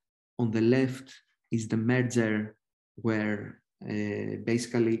models. On the left is the merger where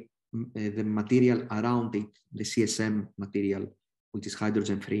basically the material around it, the CSM material, which is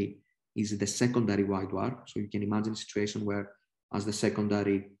hydrogen-free, is the secondary white dwarf. So you can imagine a situation where as the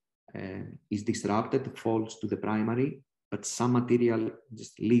secondary is disrupted, falls to the primary, but some material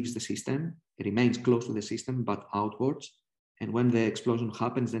just leaves the system, remains close to the system, but outwards. And when the explosion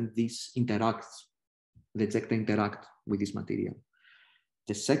happens, then this interacts, the ejecta interact with this material.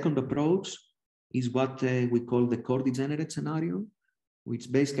 The second approach is what we call the core degenerate scenario,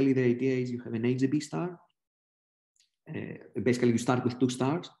 which basically the idea is you have an HGB star. Basically, you start with two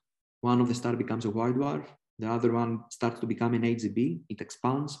stars. One of the stars becomes a white dwarf. The other one starts to become an HGB. It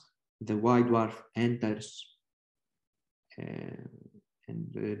expands. The white dwarf enters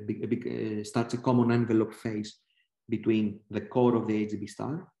and starts a common envelope phase between the core of the HGB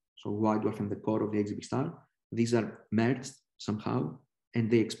star, so white dwarf and the core of the HGB star. These are merged somehow,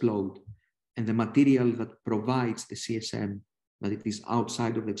 and they explode. And the material that provides the CSM, that it is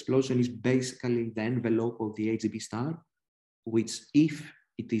outside of the explosion, is basically the envelope of the HGB star, which, if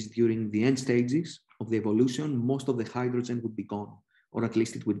it is during the end stages of the evolution, most of the hydrogen would be gone, or at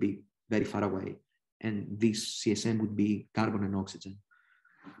least it would be very far away. And this CSM would be carbon and oxygen.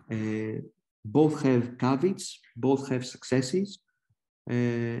 Both have caveats, both have successes,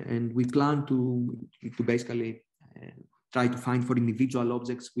 and we plan to basically try to find for individual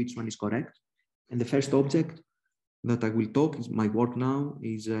objects which one is correct. And the first object that I will talk is my work now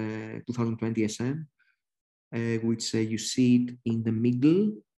is 2020 SM, which you see it in the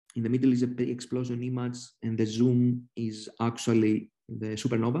middle. In the middle is a pre-explosion image, and the zoom is actually the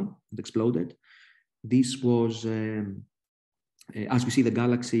supernova that exploded. This was, as we see the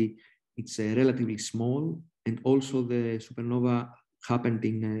galaxy, it's relatively small, and also the supernova happened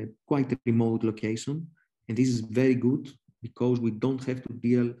in a quite a remote location. And this is very good because we don't have to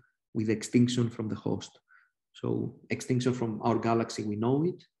deal with extinction from the host. So extinction from our galaxy, we know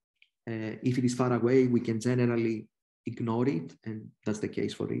it. If it is far away, we can generally ignore it, and that's the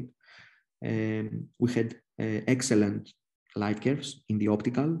case for it. We had excellent light curves in the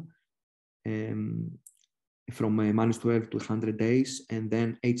optical, from -12 to 100 days, and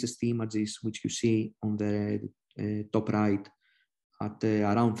then HST images, which you see on the top right, at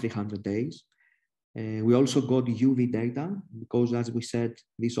around 300 days. We also got UV data because, as we said,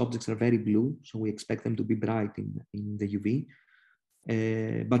 these objects are very blue, so we expect them to be bright in the UV.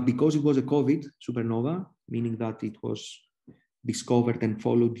 But because it was a COVID supernova, meaning that it was discovered and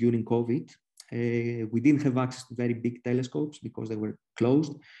followed during COVID, we didn't have access to very big telescopes because they were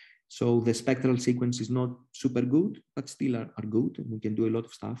closed. So the spectral sequence is not super good, but still are good. And we can do a lot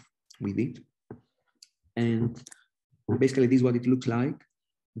of stuff with it. And basically, this is what it looks like.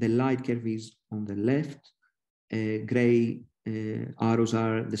 The light curve is on the left. Gray arrows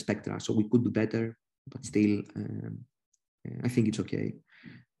are the spectra. So we could do better, but still, I think it's okay.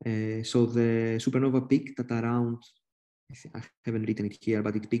 So the supernova peaked at around, I haven't written it here,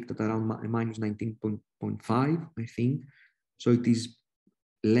 but it peaked at around -19.5, I think. So it is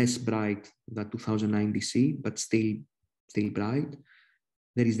less bright than 2009 DC, but still bright.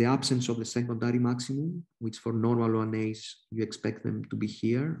 There is the absence of the secondary maximum, which for normal 1As, you expect them to be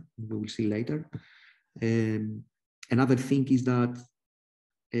here. We will see later. Another thing is that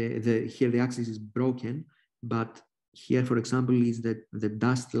here the axis is broken, but here, for example, is that the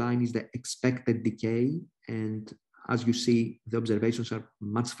dust line is the expected decay. And as you see, the observations are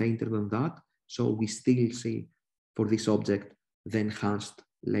much fainter than that. So we still see for this object the enhanced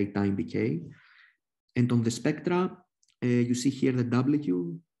late time decay. And on the spectra, you see here the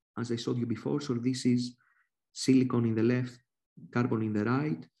W, as I showed you before. So this is silicon in the left, carbon in the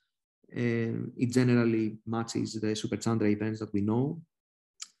right. It generally matches the Super-Chandra events that we know.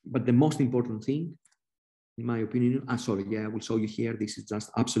 But the most important thing, in my opinion, I will show you here. This is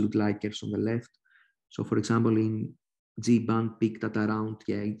just absolute light curves on the left. So for example, in G band peaked at around,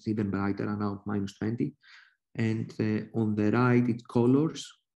 it's even brighter, around -20. And on the right, it colors.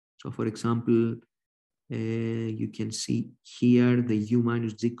 So for example, you can see here the U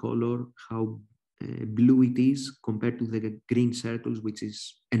minus G color, how blue it is compared to the green circles, which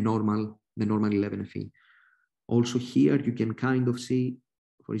is the normal 11 FE. Also here, you can kind of see,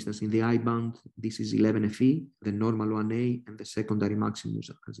 for instance, in the I band, this is 11 FE, the normal 1A, and the secondary maximus,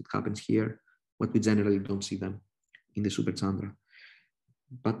 as it happens here, but we generally don't see them in the Super-Chandra.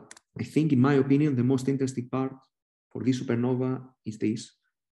 But I think, in my opinion, the most interesting part for this supernova is this,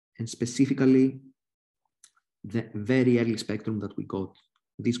 and specifically the very early spectrum that we got.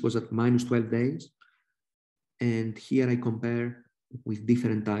 This was at -12 days. And here I compare with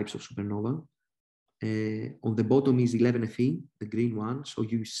different types of supernova. On the bottom is 11 FE, the green one. So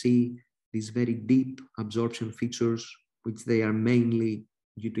you see these very deep absorption features, which they are mainly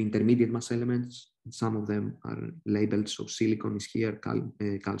due to intermediate mass elements. Some of them are labeled, so silicon is here,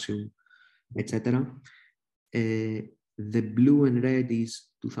 calcium, etc. The blue and red is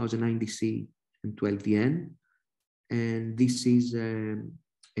 2009 DC and 12DN. And this is a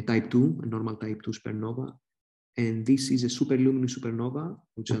type 2, a normal type 2 supernova. And this is a superluminous supernova,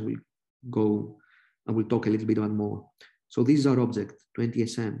 which I will talk a little bit about more. So this is our object, 20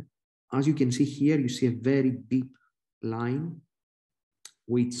 SM. As you can see here, you see a very deep line,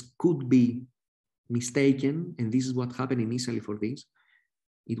 which could be mistaken, and this is what happened initially for this.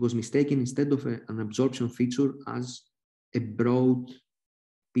 It was mistaken, instead of an absorption feature, as a broad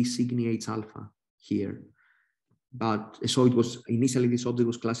P Cygni H alpha here. But so it was initially, this object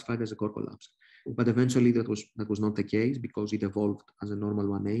was classified as a core collapse, but eventually that was not the case because it evolved as a normal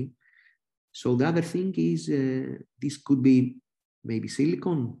 1A. So the other thing is this could be maybe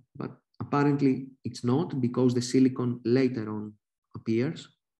silicon, but apparently it's not, because the silicon later on appears,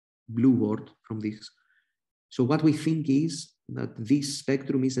 blue word from this. So what we think is that this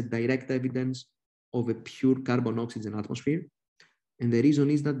spectrum is a direct evidence of a pure carbon-oxygen atmosphere. And the reason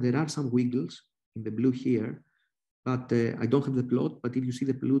is that there are some wiggles in the blue here, but I don't have the plot, but if you see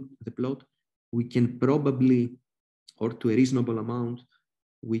the plot, we can probably, or to a reasonable amount,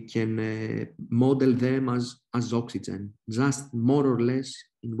 we can model them as oxygen, just more or less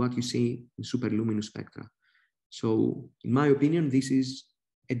in what you see in superluminous spectra. So in my opinion, this is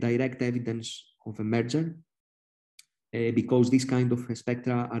a direct evidence of a merger, because these kind of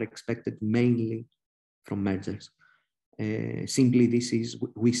spectra are expected mainly from mergers. Simply,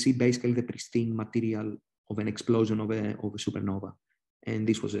 we see basically the pristine material of an explosion of a supernova. And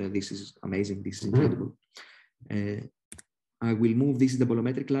this is amazing, this is incredible. I will move, this is the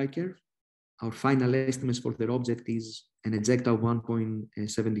bolometric light curve. Our final estimates for their object is an ejecta of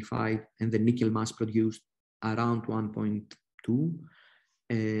 1.75 and the nickel mass produced around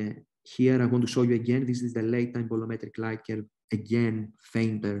 1.2. Here I want to show you again, this is the late time bolometric light curve, again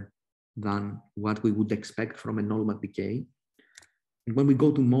fainter than what we would expect from a normal decay. And when we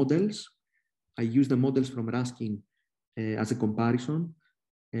go to models, I use the models from Raskin as a comparison.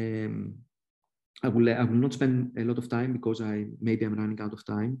 I will not spend a lot of time because maybe I'm running out of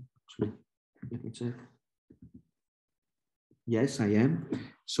time. Actually, let me check. Yes, I am.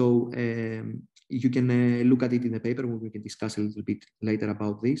 So you can look at it in the paper when we can discuss a little bit later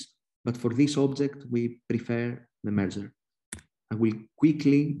about this. But for this object, we prefer the merger. I will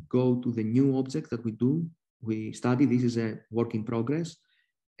quickly go to the new object that we study. This is a work in progress.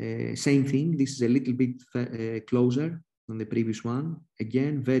 Same thing, this is a little bit closer than the previous one.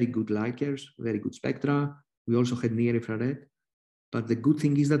 Again, very good light curves, very good spectra. We also had near infrared. But the good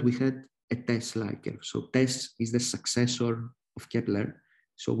thing is that we had a TESS light curve. So TESS is the successor of Kepler.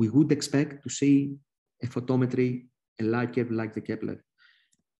 So we would expect to see a photometry, a light curve like the Kepler.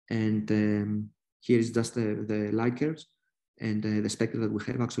 And here is just the light curves and the spectra that we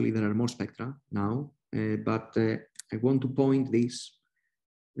have. Actually, there are more spectra now, but I want to point this.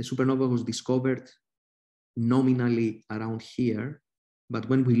 The supernova was discovered nominally around here, but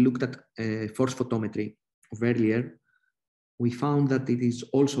when we looked at force photometry of earlier, we found that it is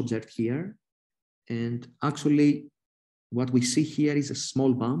also observed here. And actually, what we see here is a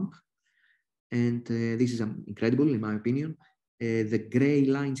small bump. And this is incredible, in my opinion. The gray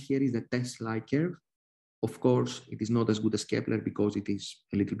lines here is the TESS light curve. Of course, it is not as good as Kepler because it is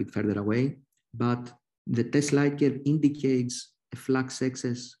a little bit further away, but the TESS light curve indicates a flux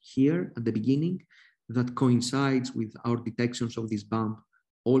excess here at the beginning that coincides with our detections of this bump,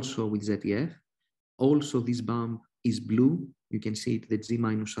 also with ZEF. Also, this bump is blue. You can see it, the G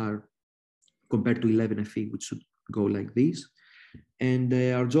minus R compared to 11 Fe, which should go like this. And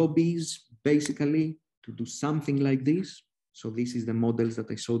our job is basically to do something like this. So this is the models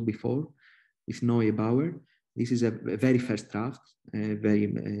that I showed before with Noe Bauer. This is a very first draft, a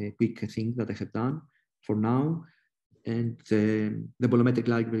very quick thing that I have done for now. And the bolometric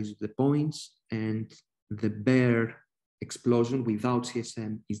light curve is the points, and the bare explosion without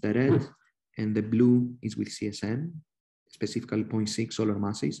CSM is the red, and the blue is with CSM, specifically 0.6 solar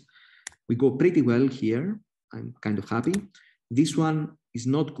masses. We go pretty well here. I'm kind of happy. This one is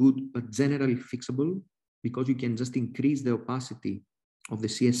not good, but generally fixable, because you can just increase the opacity of the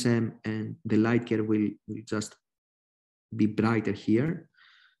CSM and the light curve will just be brighter here.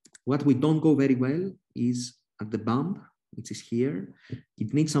 What we don't go very well is at the bump, which is here.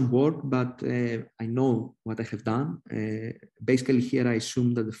 It needs some work, but I know what I have done. Basically here I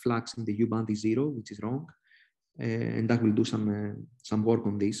assume that the flux in the U band is 0, which is wrong. And I will do some work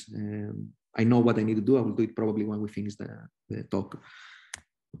on this. I know what I need to do. I will do it probably when we finish the talk.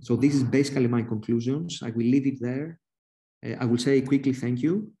 So this is basically my conclusions. I will leave it there. I will say quickly thank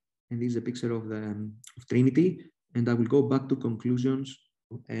you. And this is a picture of Trinity. And I will go back to conclusions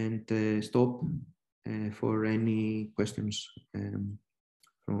and stop for any questions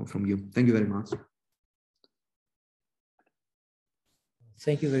from you. Thank you very much.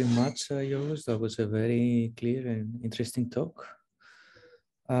 Thank you very much, Georgios. That was a very clear and interesting talk.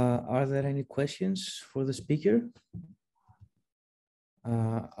 Are there any questions for the speaker?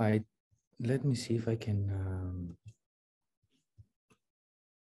 Let me see if I can.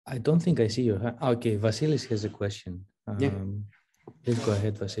 I don't think I see your hand. Okay, Vasilis has a question. Please go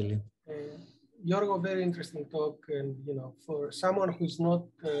ahead, Vasily. Yorgo, very interesting talk, and for someone who's not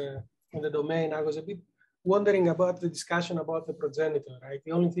in the domain, I was a bit wondering about the discussion about the progenitor, right?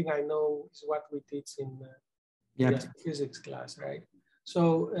 The only thing I know is what we teach in the physics class, right?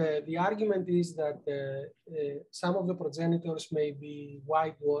 So the argument is that some of the progenitors may be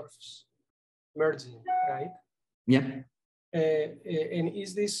white dwarfs merging, right? Yeah. And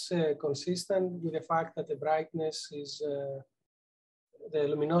is this consistent with the fact that the brightness is the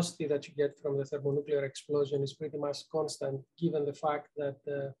luminosity that you get from the thermonuclear explosion is pretty much constant, given the fact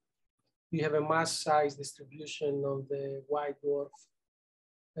that you have a mass size distribution of the white dwarf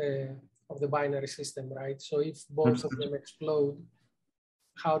of the binary system, right? So if both of them explode,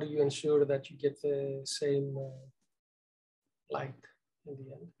 how do you ensure that you get the same light in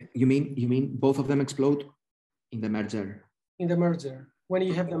the end? You mean both of them explode in the merger? In the merger. When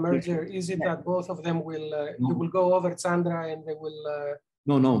you have the merger, is it that both of them will, you will go over Chandra and they will...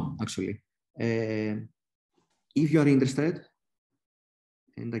 No, actually. If you are interested,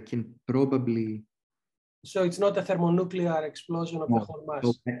 and I can probably... So it's not a thermonuclear explosion of the whole mass?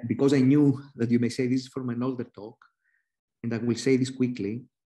 So, because I knew that you may say this from an older talk, and I will say this quickly,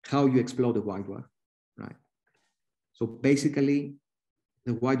 how you explode a white dwarf, right? So basically,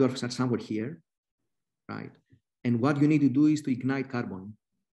 the white dwarfs are somewhere here, right? And what you need to do is to ignite carbon.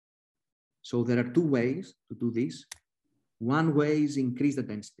 So there are two ways to do this. One way is increase the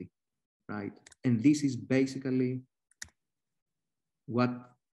density, right? And this is basically what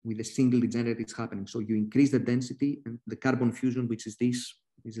with a single degenerate is happening. So you increase the density and the carbon fusion, which is this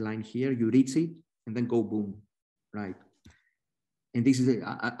line here, you reach it and then go boom, right? And this is,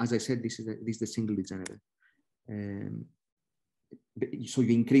 as I said, this is the single degenerate. So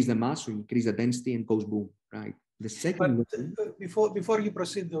you increase the mass, so you increase the density and goes boom, right? The second before you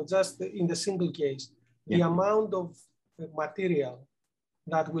proceed though, just in the single case, the amount of material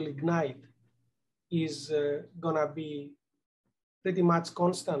that will ignite is gonna be pretty much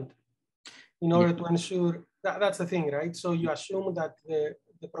constant in order to ensure that's the thing, right? So you assume that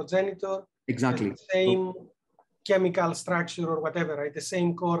the progenitor exactly has the same chemical structure or whatever, right? The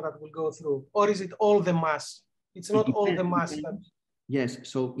same core that will go through, or is it all the mass? It's not all the mass. Yes.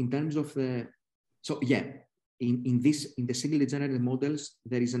 So in terms of the, in the single degenerate models,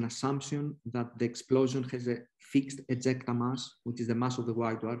 there is an assumption that the explosion has a fixed ejecta mass, which is the mass of the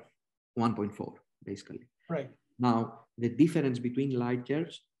white dwarf, 1.4, basically. Right. Now, the difference between light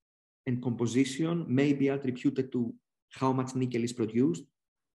curves and composition may be attributed to how much nickel is produced,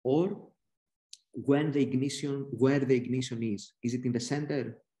 or where the ignition is. Is it in the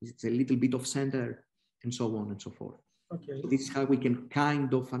center? Is it a little bit of center? And so on and so forth. Okay. So this is how we can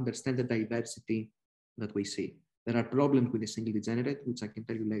kind of understand the diversity that we see. There are problems with a single degenerate, which I can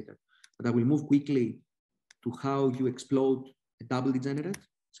tell you later. But I will move quickly to how you explode a double degenerate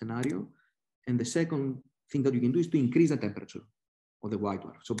scenario. And the second thing that you can do is to increase the temperature of the white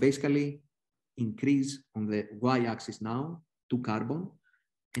dwarf. So basically, increase on the y-axis now to carbon.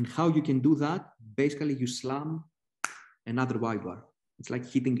 And how you can do that, basically you slam another white dwarf. It's like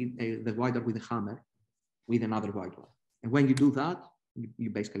hitting the white dwarf with a hammer with another white dwarf. And when you do that, you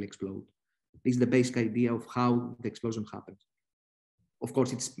basically explode. This is the basic idea of how the explosion happens. Of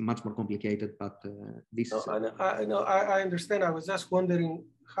course, it's much more complicated, but this is... I understand. I was just wondering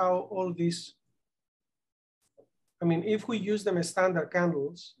how all this... I mean, if we use them as standard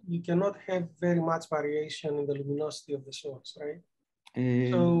candles, you cannot have very much variation in the luminosity of the source, right?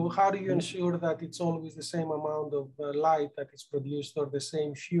 So how do you ensure that it's always the same amount of light that is produced or the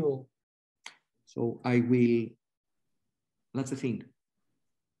same fuel? So that's the thing.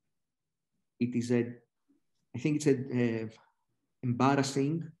 I think it's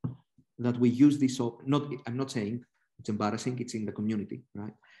embarrassing that we use this, I'm not saying it's embarrassing, it's in the community,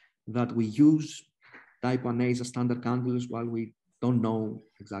 right? That we use type 1As as standard candles while we don't know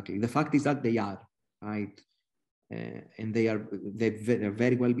exactly. The fact is that they are, right? And they're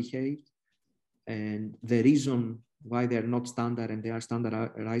very well behaved. And the reason why they're not standard and they are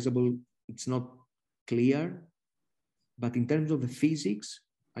standardizable, it's not clear. But in terms of the physics,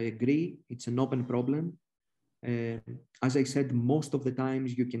 I agree, it's an open problem. As I said, most of the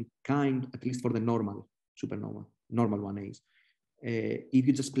times you can at least for the normal supernova, normal 1As, if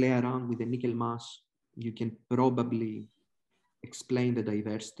you just play around with the nickel mass, you can probably explain the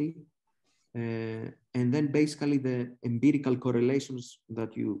diversity. And then basically the empirical correlations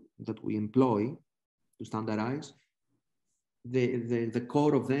that we employ to standardize, the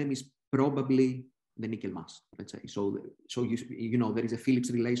core of them is probably the nickel mass, let's say. So you know, there is a Phillips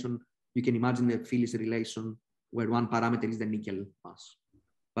relation. You can imagine a Phillips relation where one parameter is the nickel mass,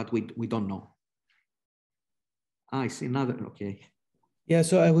 but we don't know. I see another, okay. Yeah,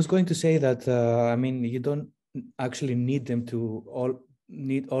 so I was going to say that, I mean, you don't actually need them to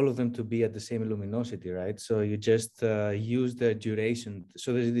all of them to be at the same luminosity, right? So you just use the duration.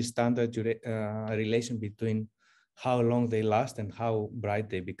 So there's this standard relation between how long they last and how bright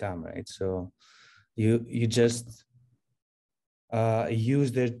they become, right? So you just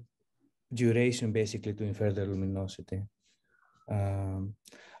use their duration basically to infer the luminosity.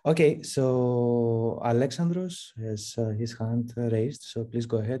 Okay, so Alexandros has his hand raised, so please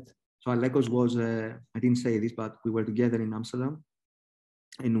go ahead. So Alekos was, I didn't say this, but we were together in Amsterdam,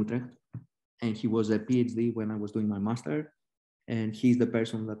 in Utrecht, and he was a PhD when I was doing my master, and he's the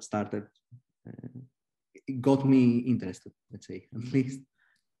person that started, it got me interested, let's say, at least,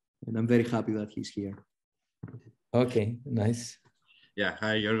 and I'm very happy that he's here. Okay, nice. Yeah,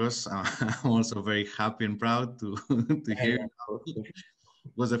 hi Georgios. I'm also very happy and proud to hear.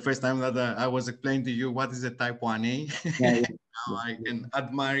 It was the first time that I was explaining to you what is a type 1A. Now I can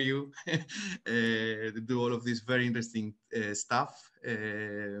admire you to do all of this very interesting stuff.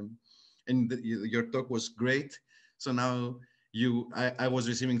 And your talk was great. So now I was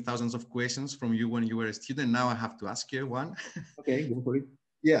receiving thousands of questions from you when you were a student. Now I have to ask you one. Okay, go for it.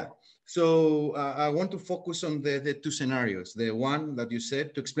 Yeah. So I want to focus on the two scenarios. The one that you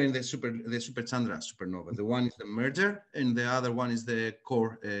said to explain the Super-Chandra supernova. The one is the merger, and the other one is the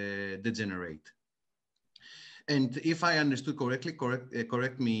core degenerate. And if I understood correctly,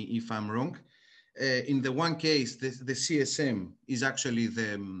 correct me if I'm wrong. In the one case, the CSM is actually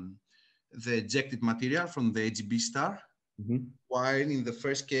the ejected material from the AGB star. Mm-hmm. While in the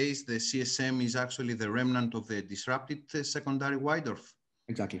first case, the CSM is actually the remnant of the disrupted secondary white dwarf.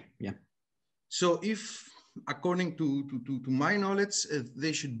 Exactly, yeah. So if, according to my knowledge,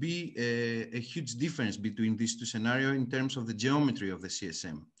 there should be a huge difference between these two scenarios in terms of the geometry of the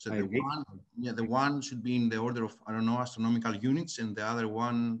CSM. So the one should be in the order of, I don't know, astronomical units, and the other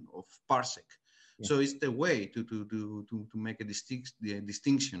one of parsec. Yeah. So it's the way to make a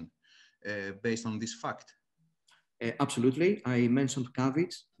distinction based on this fact. Absolutely. I mentioned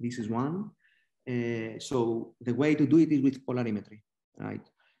cavities. This is one. So the way to do it is with polarimetry, right?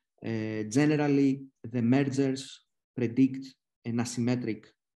 Generally, the mergers predict an asymmetric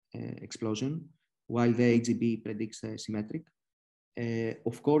explosion, while the AGB predicts a symmetric.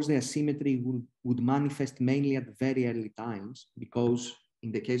 Of course, the asymmetry would manifest mainly at very early times, because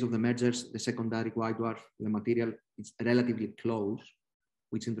in the case of the mergers, the secondary white dwarf, the material is relatively close,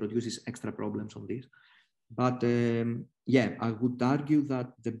 which introduces extra problems on this. But yeah, I would argue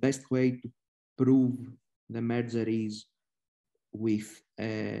that the best way to prove the merger is with,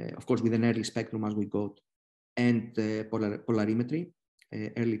 of course, with an early spectrum as we got, and polarimetry,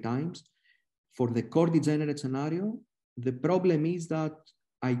 early times. For the core degenerate scenario, the problem is that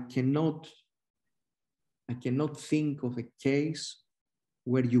I cannot think of a case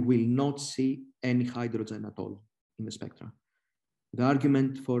where you will not see any hydrogen at all in the spectra. The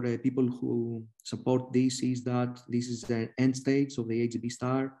argument for people who support this is that this is the end stage of the AGB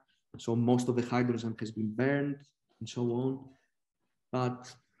star, so most of the hydrogen has been burned and so on.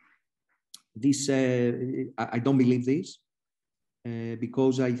 But this, I don't believe this,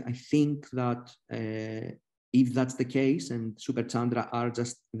 because I think that if that's the case, and Super-Chandra are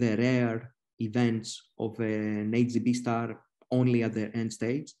just the rare events of an AGB star only at the end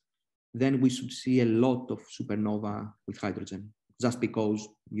stage, then we should see a lot of supernova with hydrogen, just because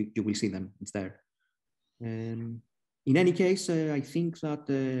you will see them, it's there. In any case, I think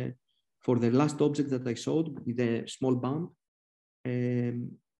that for the last object that I showed with a small bump,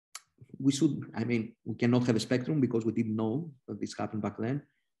 we should, I mean, we cannot have a spectrum because we didn't know that this happened back then.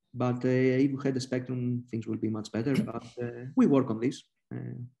 But if we had a spectrum, things will be much better. But we work on this.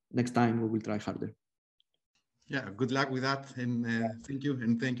 Next time we will try harder. Yeah, good luck with that, and thank you,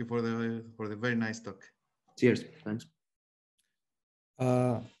 and thank you for the very nice talk. Cheers. Thanks.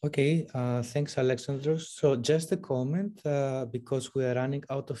 Okay, thanks, Alexandros. So just a comment, because we are running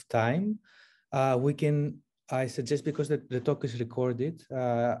out of time, I suggest, because the talk is recorded,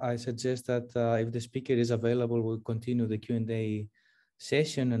 I suggest that if the speaker is available, we'll continue the Q&A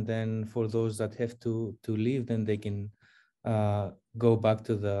session, and then for those that have to leave, then they can go back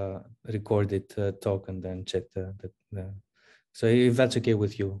to the recorded talk and then check the so if that's okay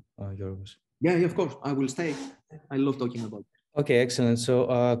with you, Georgios. Yeah, of course, I will stay. I love talking about it. Okay, excellent. So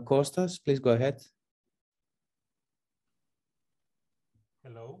Kostas, please go ahead.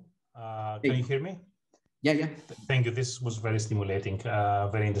 Hello, can you hear me? Yeah. Thank you. This was very stimulating,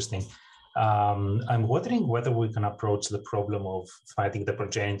 very interesting. I'm wondering whether we can approach the problem of finding the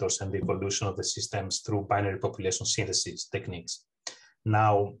progenitors and the evolution of the systems through binary population synthesis techniques.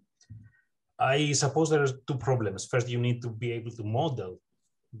 Now, I suppose there are two problems. First, you need to be able to model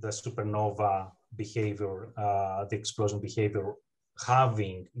the supernova behavior, the explosion behavior,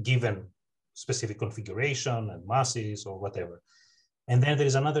 having given specific configuration and masses or whatever. And then there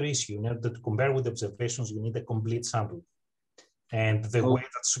is another issue. In order to compare with observations, you need a complete sample. And the way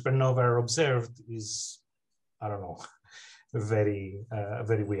that supernovae are observed is, I don't know, very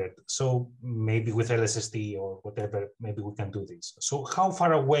weird. So maybe with LSST or whatever, maybe we can do this. So how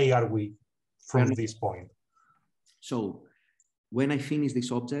far away are we from this point? So when I finish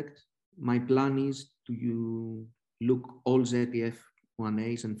this object, my plan is to look all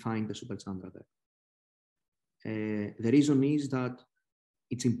ZTF-1As and find the Super-Chandra there. The reason is that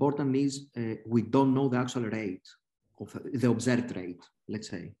it's important is we don't know the actual rate of the observed rate, let's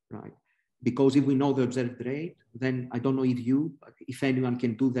say, right? Because if we know the observed rate, then I don't know if anyone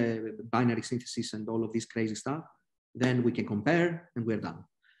can do the binary synthesis and all of this crazy stuff, then we can compare and we're done.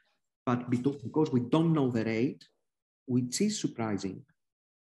 But because we don't know the rate, which is surprising,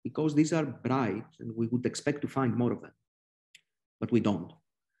 because these are bright and we would expect to find more of them, but we don't.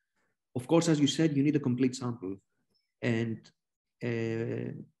 Of course, as you said, you need a complete sample. And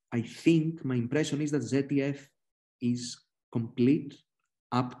I think my impression is that ZTF is complete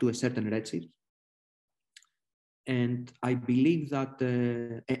up to a certain redshift. And I believe that,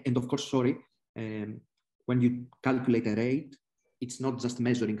 and of course, when you calculate a rate, it's not just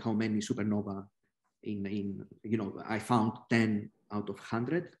measuring how many supernova I found 10 out of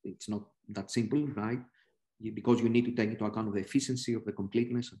 100. It's not that simple, right? Because you need to take into account the efficiency of the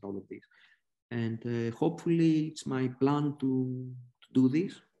completeness and all of this. And hopefully it's my plan to do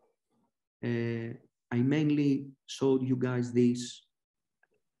this. I mainly showed you guys this,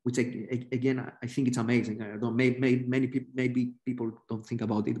 which again, I think it's amazing. I don't, maybe people don't think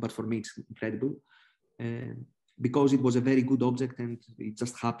about it, but for me it's incredible. Because it was a very good object and it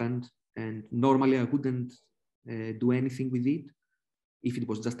just happened. And normally I wouldn't do anything with it if it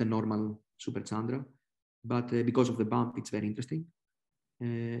was just a normal Super-Chandra. But because of the bump, it's very interesting.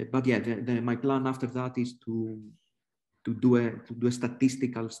 But yeah, my plan after that is to do a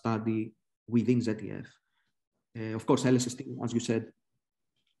statistical study within ZTF. Of course, LSST, as you said,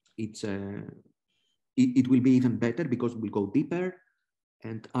 it will be even better because we'll go deeper.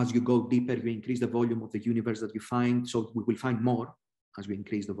 And as you go deeper, you increase the volume of the universe that you find. So we will find more as we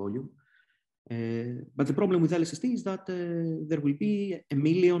increase the volume. But the problem with LSST is that there will be 1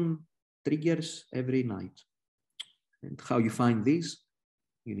 million triggers every night. And how you find this?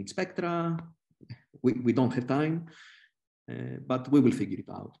 You need spectra. We don't have time, but we will figure it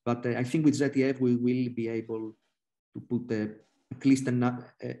out. But I think with ZTF, we will be able to put at least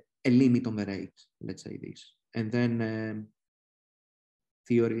a limit on the rate, let's say this. And then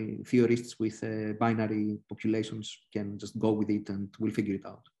theorists with binary populations can just go with it and we'll figure it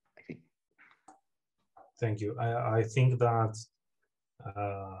out, I think. Thank you. I think that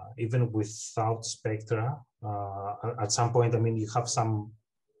even without spectra, at some point, I mean, you have some,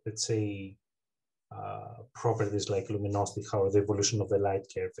 let's say, properties like luminosity, how the evolution of the light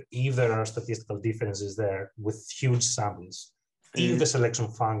curve. If there are statistical differences there with huge samples, if the selection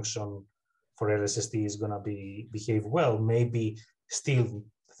function for LSST is going to behave well, maybe still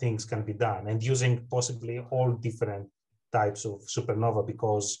things can be done, and using possibly all different types of supernova,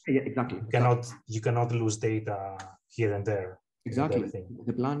 because exactly. You cannot lose data here and there. Exactly.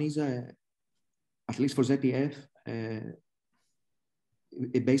 The plan is, at least for ZTF,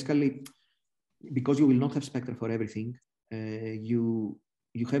 basically, because you will not have spectra for everything, you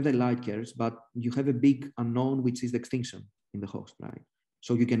have the light curves, but you have a big unknown, which is the extinction in the host, right?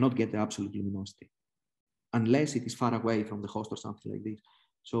 So you cannot get the absolute luminosity unless it is far away from the host or something like this.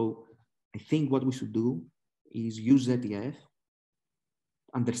 So I think what we should do is use ZTF,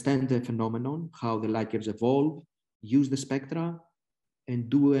 understand the phenomenon, how the light curves evolve, use the spectra, and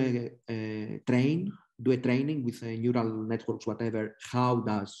do a training with neural networks, whatever. How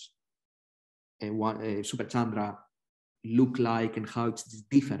does a Super-Chandra look like and how it's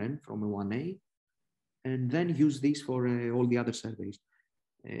different from a 1A? And then use this for all the other surveys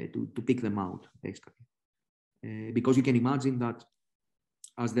to pick them out, basically. Because you can imagine that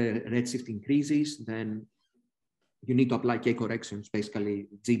as the redshift increases, then you need to apply K corrections. Basically,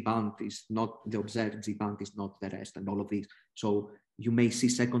 G band is not the observed G band is not the rest, and all of these. So you may see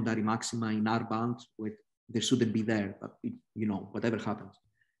secondary maxima in R band where there shouldn't be there, but you know, whatever happens.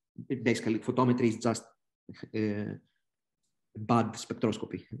 Basically, photometry is just bad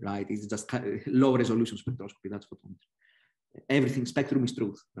spectroscopy, right? It's just low resolution spectroscopy. That's photometry. Everything spectrum is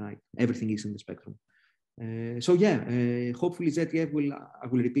truth, right? Everything is in the spectrum. So yeah, hopefully ZTF will, I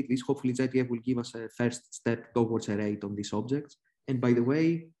will repeat this, hopefully ZTF will give us a first step towards a rate on these objects. And by the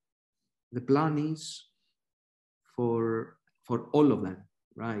way, the plan is for all of them,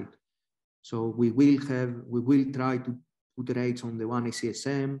 right? So we will try to put rates on the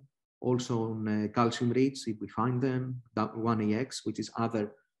 1ACSM, also on calcium rates if we find them, that 1AX, which is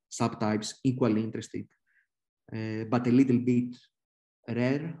other subtypes equally interesting, but a little bit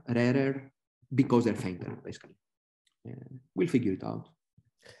rarer, because they're fainter, basically. We'll figure it out.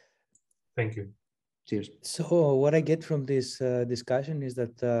 Thank you. Cheers. So what I get from this discussion is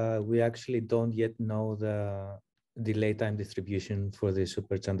that we actually don't yet know the delay time distribution for the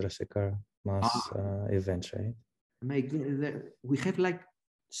Super-Chandrasekhar mass events, right? We have like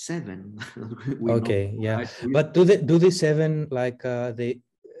 7. Okay, yeah. Right? But do the 7, like they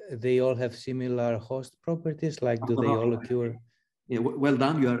all have similar host properties? Like do they all occur? Yeah, well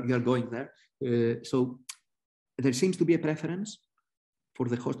done. You are going there. So there seems to be a preference for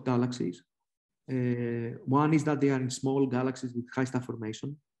the host galaxies. One is that they are in small galaxies with high star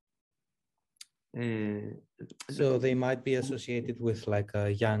formation. So they might be associated with like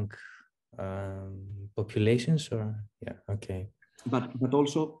young populations, or yeah, okay. But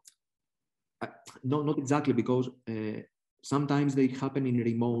also, not exactly, because sometimes they happen in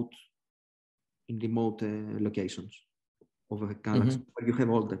remote locations of a galaxy where you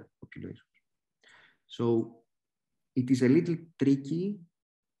have older populations. So it is a little tricky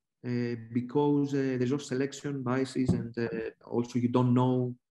because there's also selection biases, and also you don't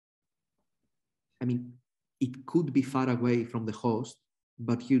know. I mean, it could be far away from the host,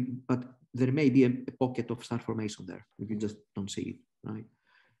 but there may be a pocket of star formation there. You just don't see it, right?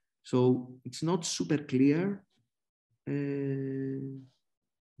 So it's not super clear,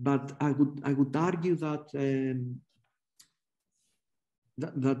 but I would argue that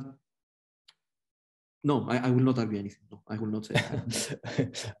no, I will not argue anything. No, I will not say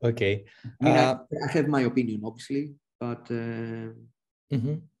that. Okay. I mean, I have my opinion, obviously, but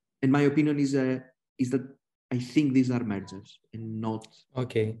and my opinion is that I think these are mergers and not.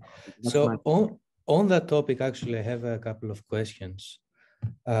 Okay. So on that topic, actually, I have a couple of questions.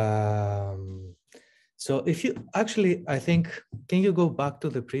 So if you actually, I think, can you go back to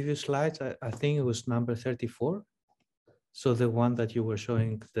the previous slides? I think it was number 34. So the one that you were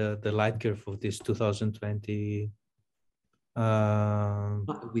showing the light curve of this 2020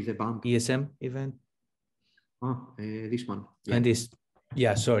 with the bump ESM event. This one. Yeah. And this,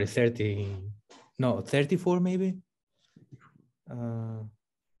 yeah, sorry, 34 maybe.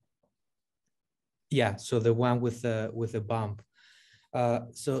 Yeah, so the one with the bump.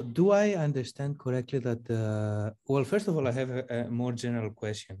 So do I understand correctly that, well, first of all, I have a more general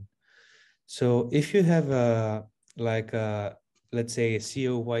question. So if you have let's say a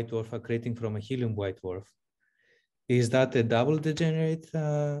CO white dwarf accreting from a helium white dwarf, is that a double degenerate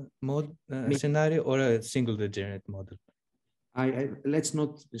scenario or a single degenerate model? Let's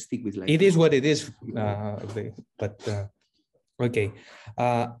not stick with like it is what it is, but okay.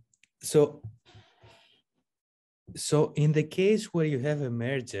 So in the case where you have a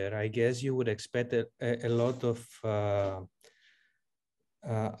merger, I guess you would expect a lot of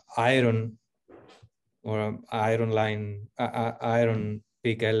iron or iron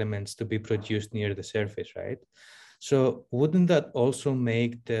peak elements to be produced near the surface, right? So wouldn't that also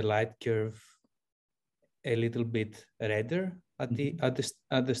make the light curve a little bit redder at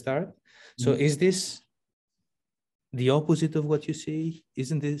the start? So is this the opposite of what you see?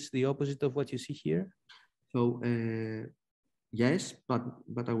 Isn't this the opposite of what you see here? So yes, but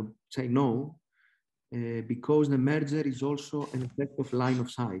I would say no, because the merger is also an effect of line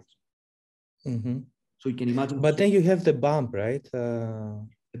of sight. So you can imagine. But then you have the bump, right? The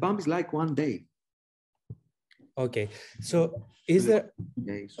bump is like 1 day. Okay, so is there?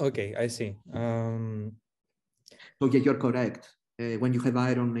 Okay, I see. So yeah, you're correct. When you have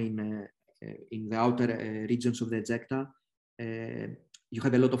iron in the outer regions of the ejecta, you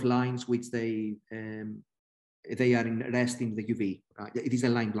have a lot of lines which they are in rest in the UV. Right? It is a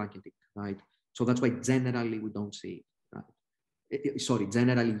line blanketing, right? So that's why generally we don't see it. Right? Sorry,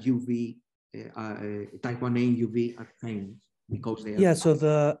 generally UV type 1A UV are faint because they are. Yeah.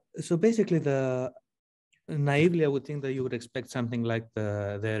 So basically the naively, I would think that you would expect something like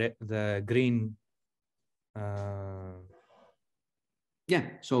the green. Yeah.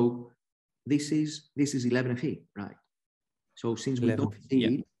 So this is 11 Fe, right? So since we don't see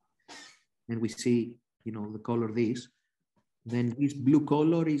it, and we see, you know, the color this, then this blue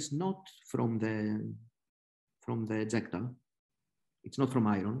color is not from the ejecta. It's not from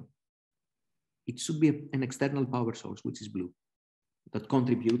iron. It should be an external power source, which is blue, that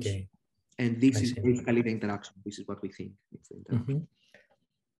contributes. Okay. And this is basically the interaction. This is what we think. It's the interaction.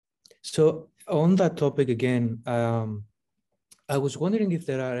 So on that topic again, I was wondering if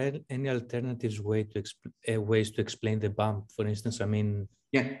there are any alternatives ways to explain the bump. For instance, I mean,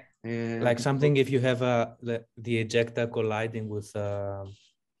 like something if you have the ejecta colliding with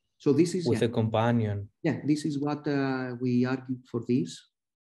so this is a companion. Yeah, this is what we argued for this.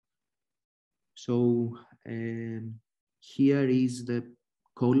 So here is the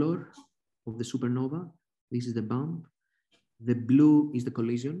color of the supernova. This is the bump. The blue is the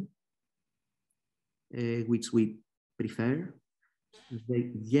collision, which we prefer.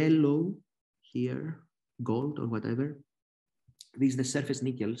 The yellow here, gold or whatever, this is the surface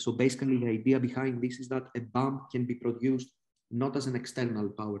nickel. So basically the idea behind this is that a bump can be produced not as an external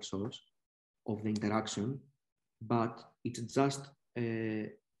power source of the interaction, but it's just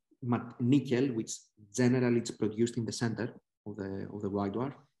nickel, which generally it's produced in the center of the white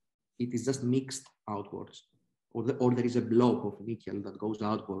dwarf. It is just mixed outwards, or there is a blob of nickel that goes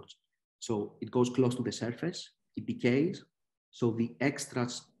outwards. So it goes close to the surface, it decays. So the extra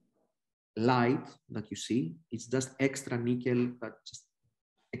light that you see, it's just extra nickel that just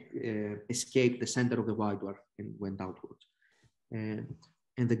escaped the center of the white dwarf and went outwards. And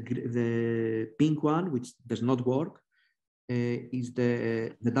the pink one, which does not work, is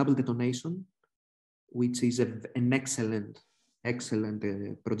the double detonation, which is an excellent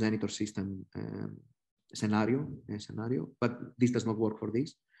progenitor system scenario, but this does not work for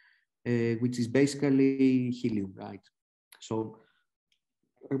this, which is basically helium, right? So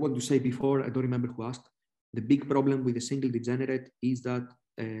I want to say before, I don't remember who asked, the big problem with a single degenerate is that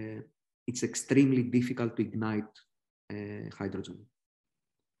it's extremely difficult to ignite hydrogen.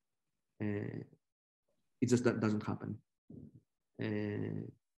 It just doesn't happen.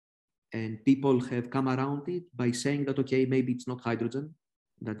 And people have come around it by saying that, okay, maybe it's not hydrogen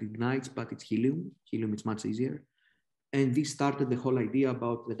that ignites, but it's helium. Helium is much easier. And this started the whole idea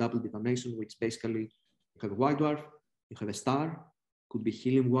about the double detonation, which basically you have a white dwarf, you have a star, could be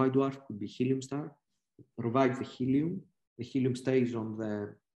helium white dwarf, could be helium star. It provides the helium stays on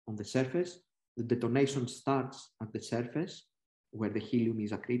the surface. The detonation starts at the surface where the helium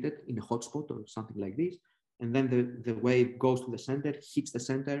is accreted in a hotspot or something like this. And then the wave goes to the center, hits the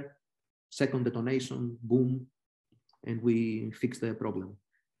center, second detonation, boom, and we fix the problem.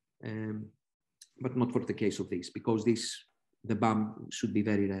 But not for the case of this, because the bump should be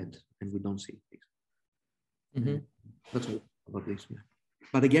very red and we don't see it. That's all about this. Yeah.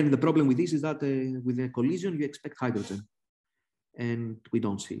 But again, the problem with this is that with a collision, you expect hydrogen, and we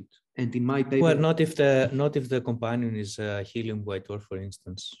don't see it. And in my paper, well, not if the companion is helium white dwarf, for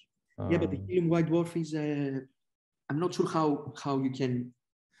instance. Yeah, but the helium white dwarf is. I'm not sure how you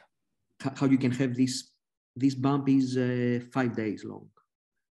can have this. This bump is 5 days long.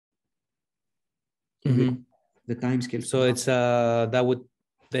 The time scale. So it's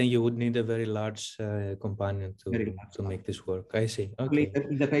then you would need a very large companion to make this work. I see. Okay.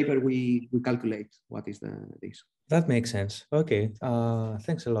 In the paper, we calculate what is this. That makes sense. Okay.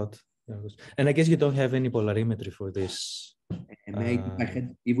 Thanks a lot. And I guess you don't have any polarimetry for this. Maybe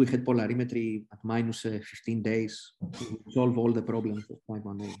if we had polarimetry at minus 15 days, we would solve all the problems of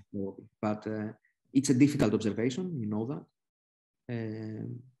 518. But it's a difficult observation, you know that.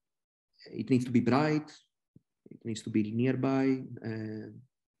 It needs to be bright. It needs to be nearby.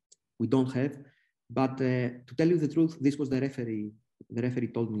 We don't have. But to tell you the truth, this was the referee. The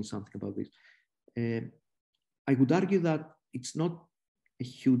referee told me something about this. I would argue that it's not a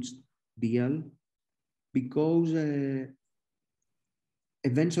huge deal because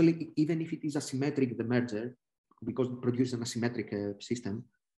eventually, even if it is asymmetric, the merger, because it produces an asymmetric system,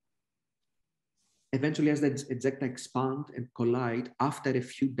 eventually as the ejecta expand and collide, after a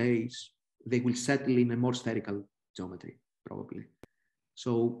few days, they will settle in a more spherical geometry, probably.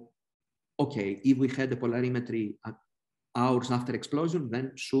 So, okay, if we had the polarimetry at hours after explosion,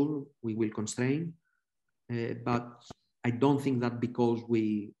 then sure, we will constrain. But I don't think that because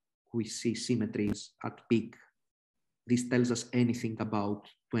we see symmetries at peak, this tells us anything about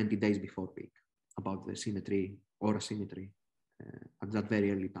 20 days before peak, about the symmetry or asymmetry at that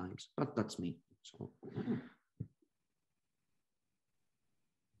very early times. But that's me. So.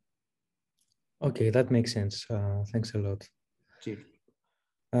 Okay, that makes sense. Thanks a lot. Cheers.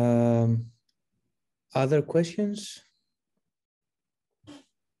 Other questions?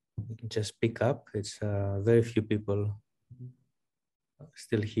 You can just pick up. It's very few people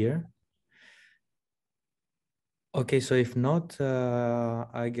still here. Okay, so if not,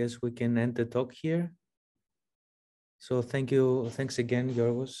 I guess we can end the talk here. So thanks again,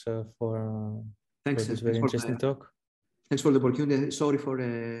 Georgios, for this very interesting talk. Thanks for the opportunity. Sorry for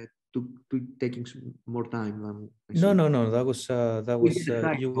to taking some more time than No. That was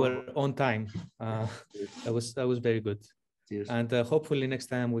you were on time. That was very good. Cheers. And hopefully next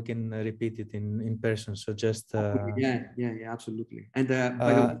time we can repeat it in person. So just yeah, absolutely. And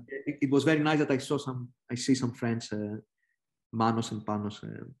by the way, it was very nice that I see some friends, Manos and Panos.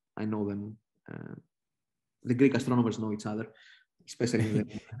 I know them. The Greek astronomers know each other, especially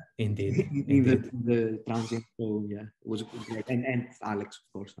in the transient. So yeah, it was great. And Alex,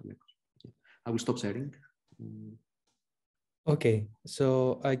 of course. Alex. I will stop sharing. Okay,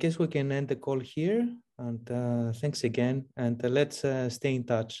 so I guess we can end the call here. And thanks again. And let's stay in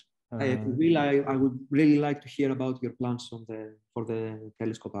touch. I would really like to hear about your plans for the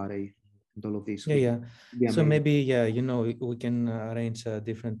telescope array and all of this. Yeah. So maybe we can arrange a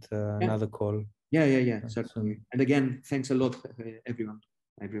different another call. Yeah, certainly. And again, thanks a lot, everyone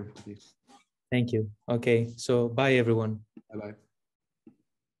for this. Thank you. Okay, so bye everyone. Bye.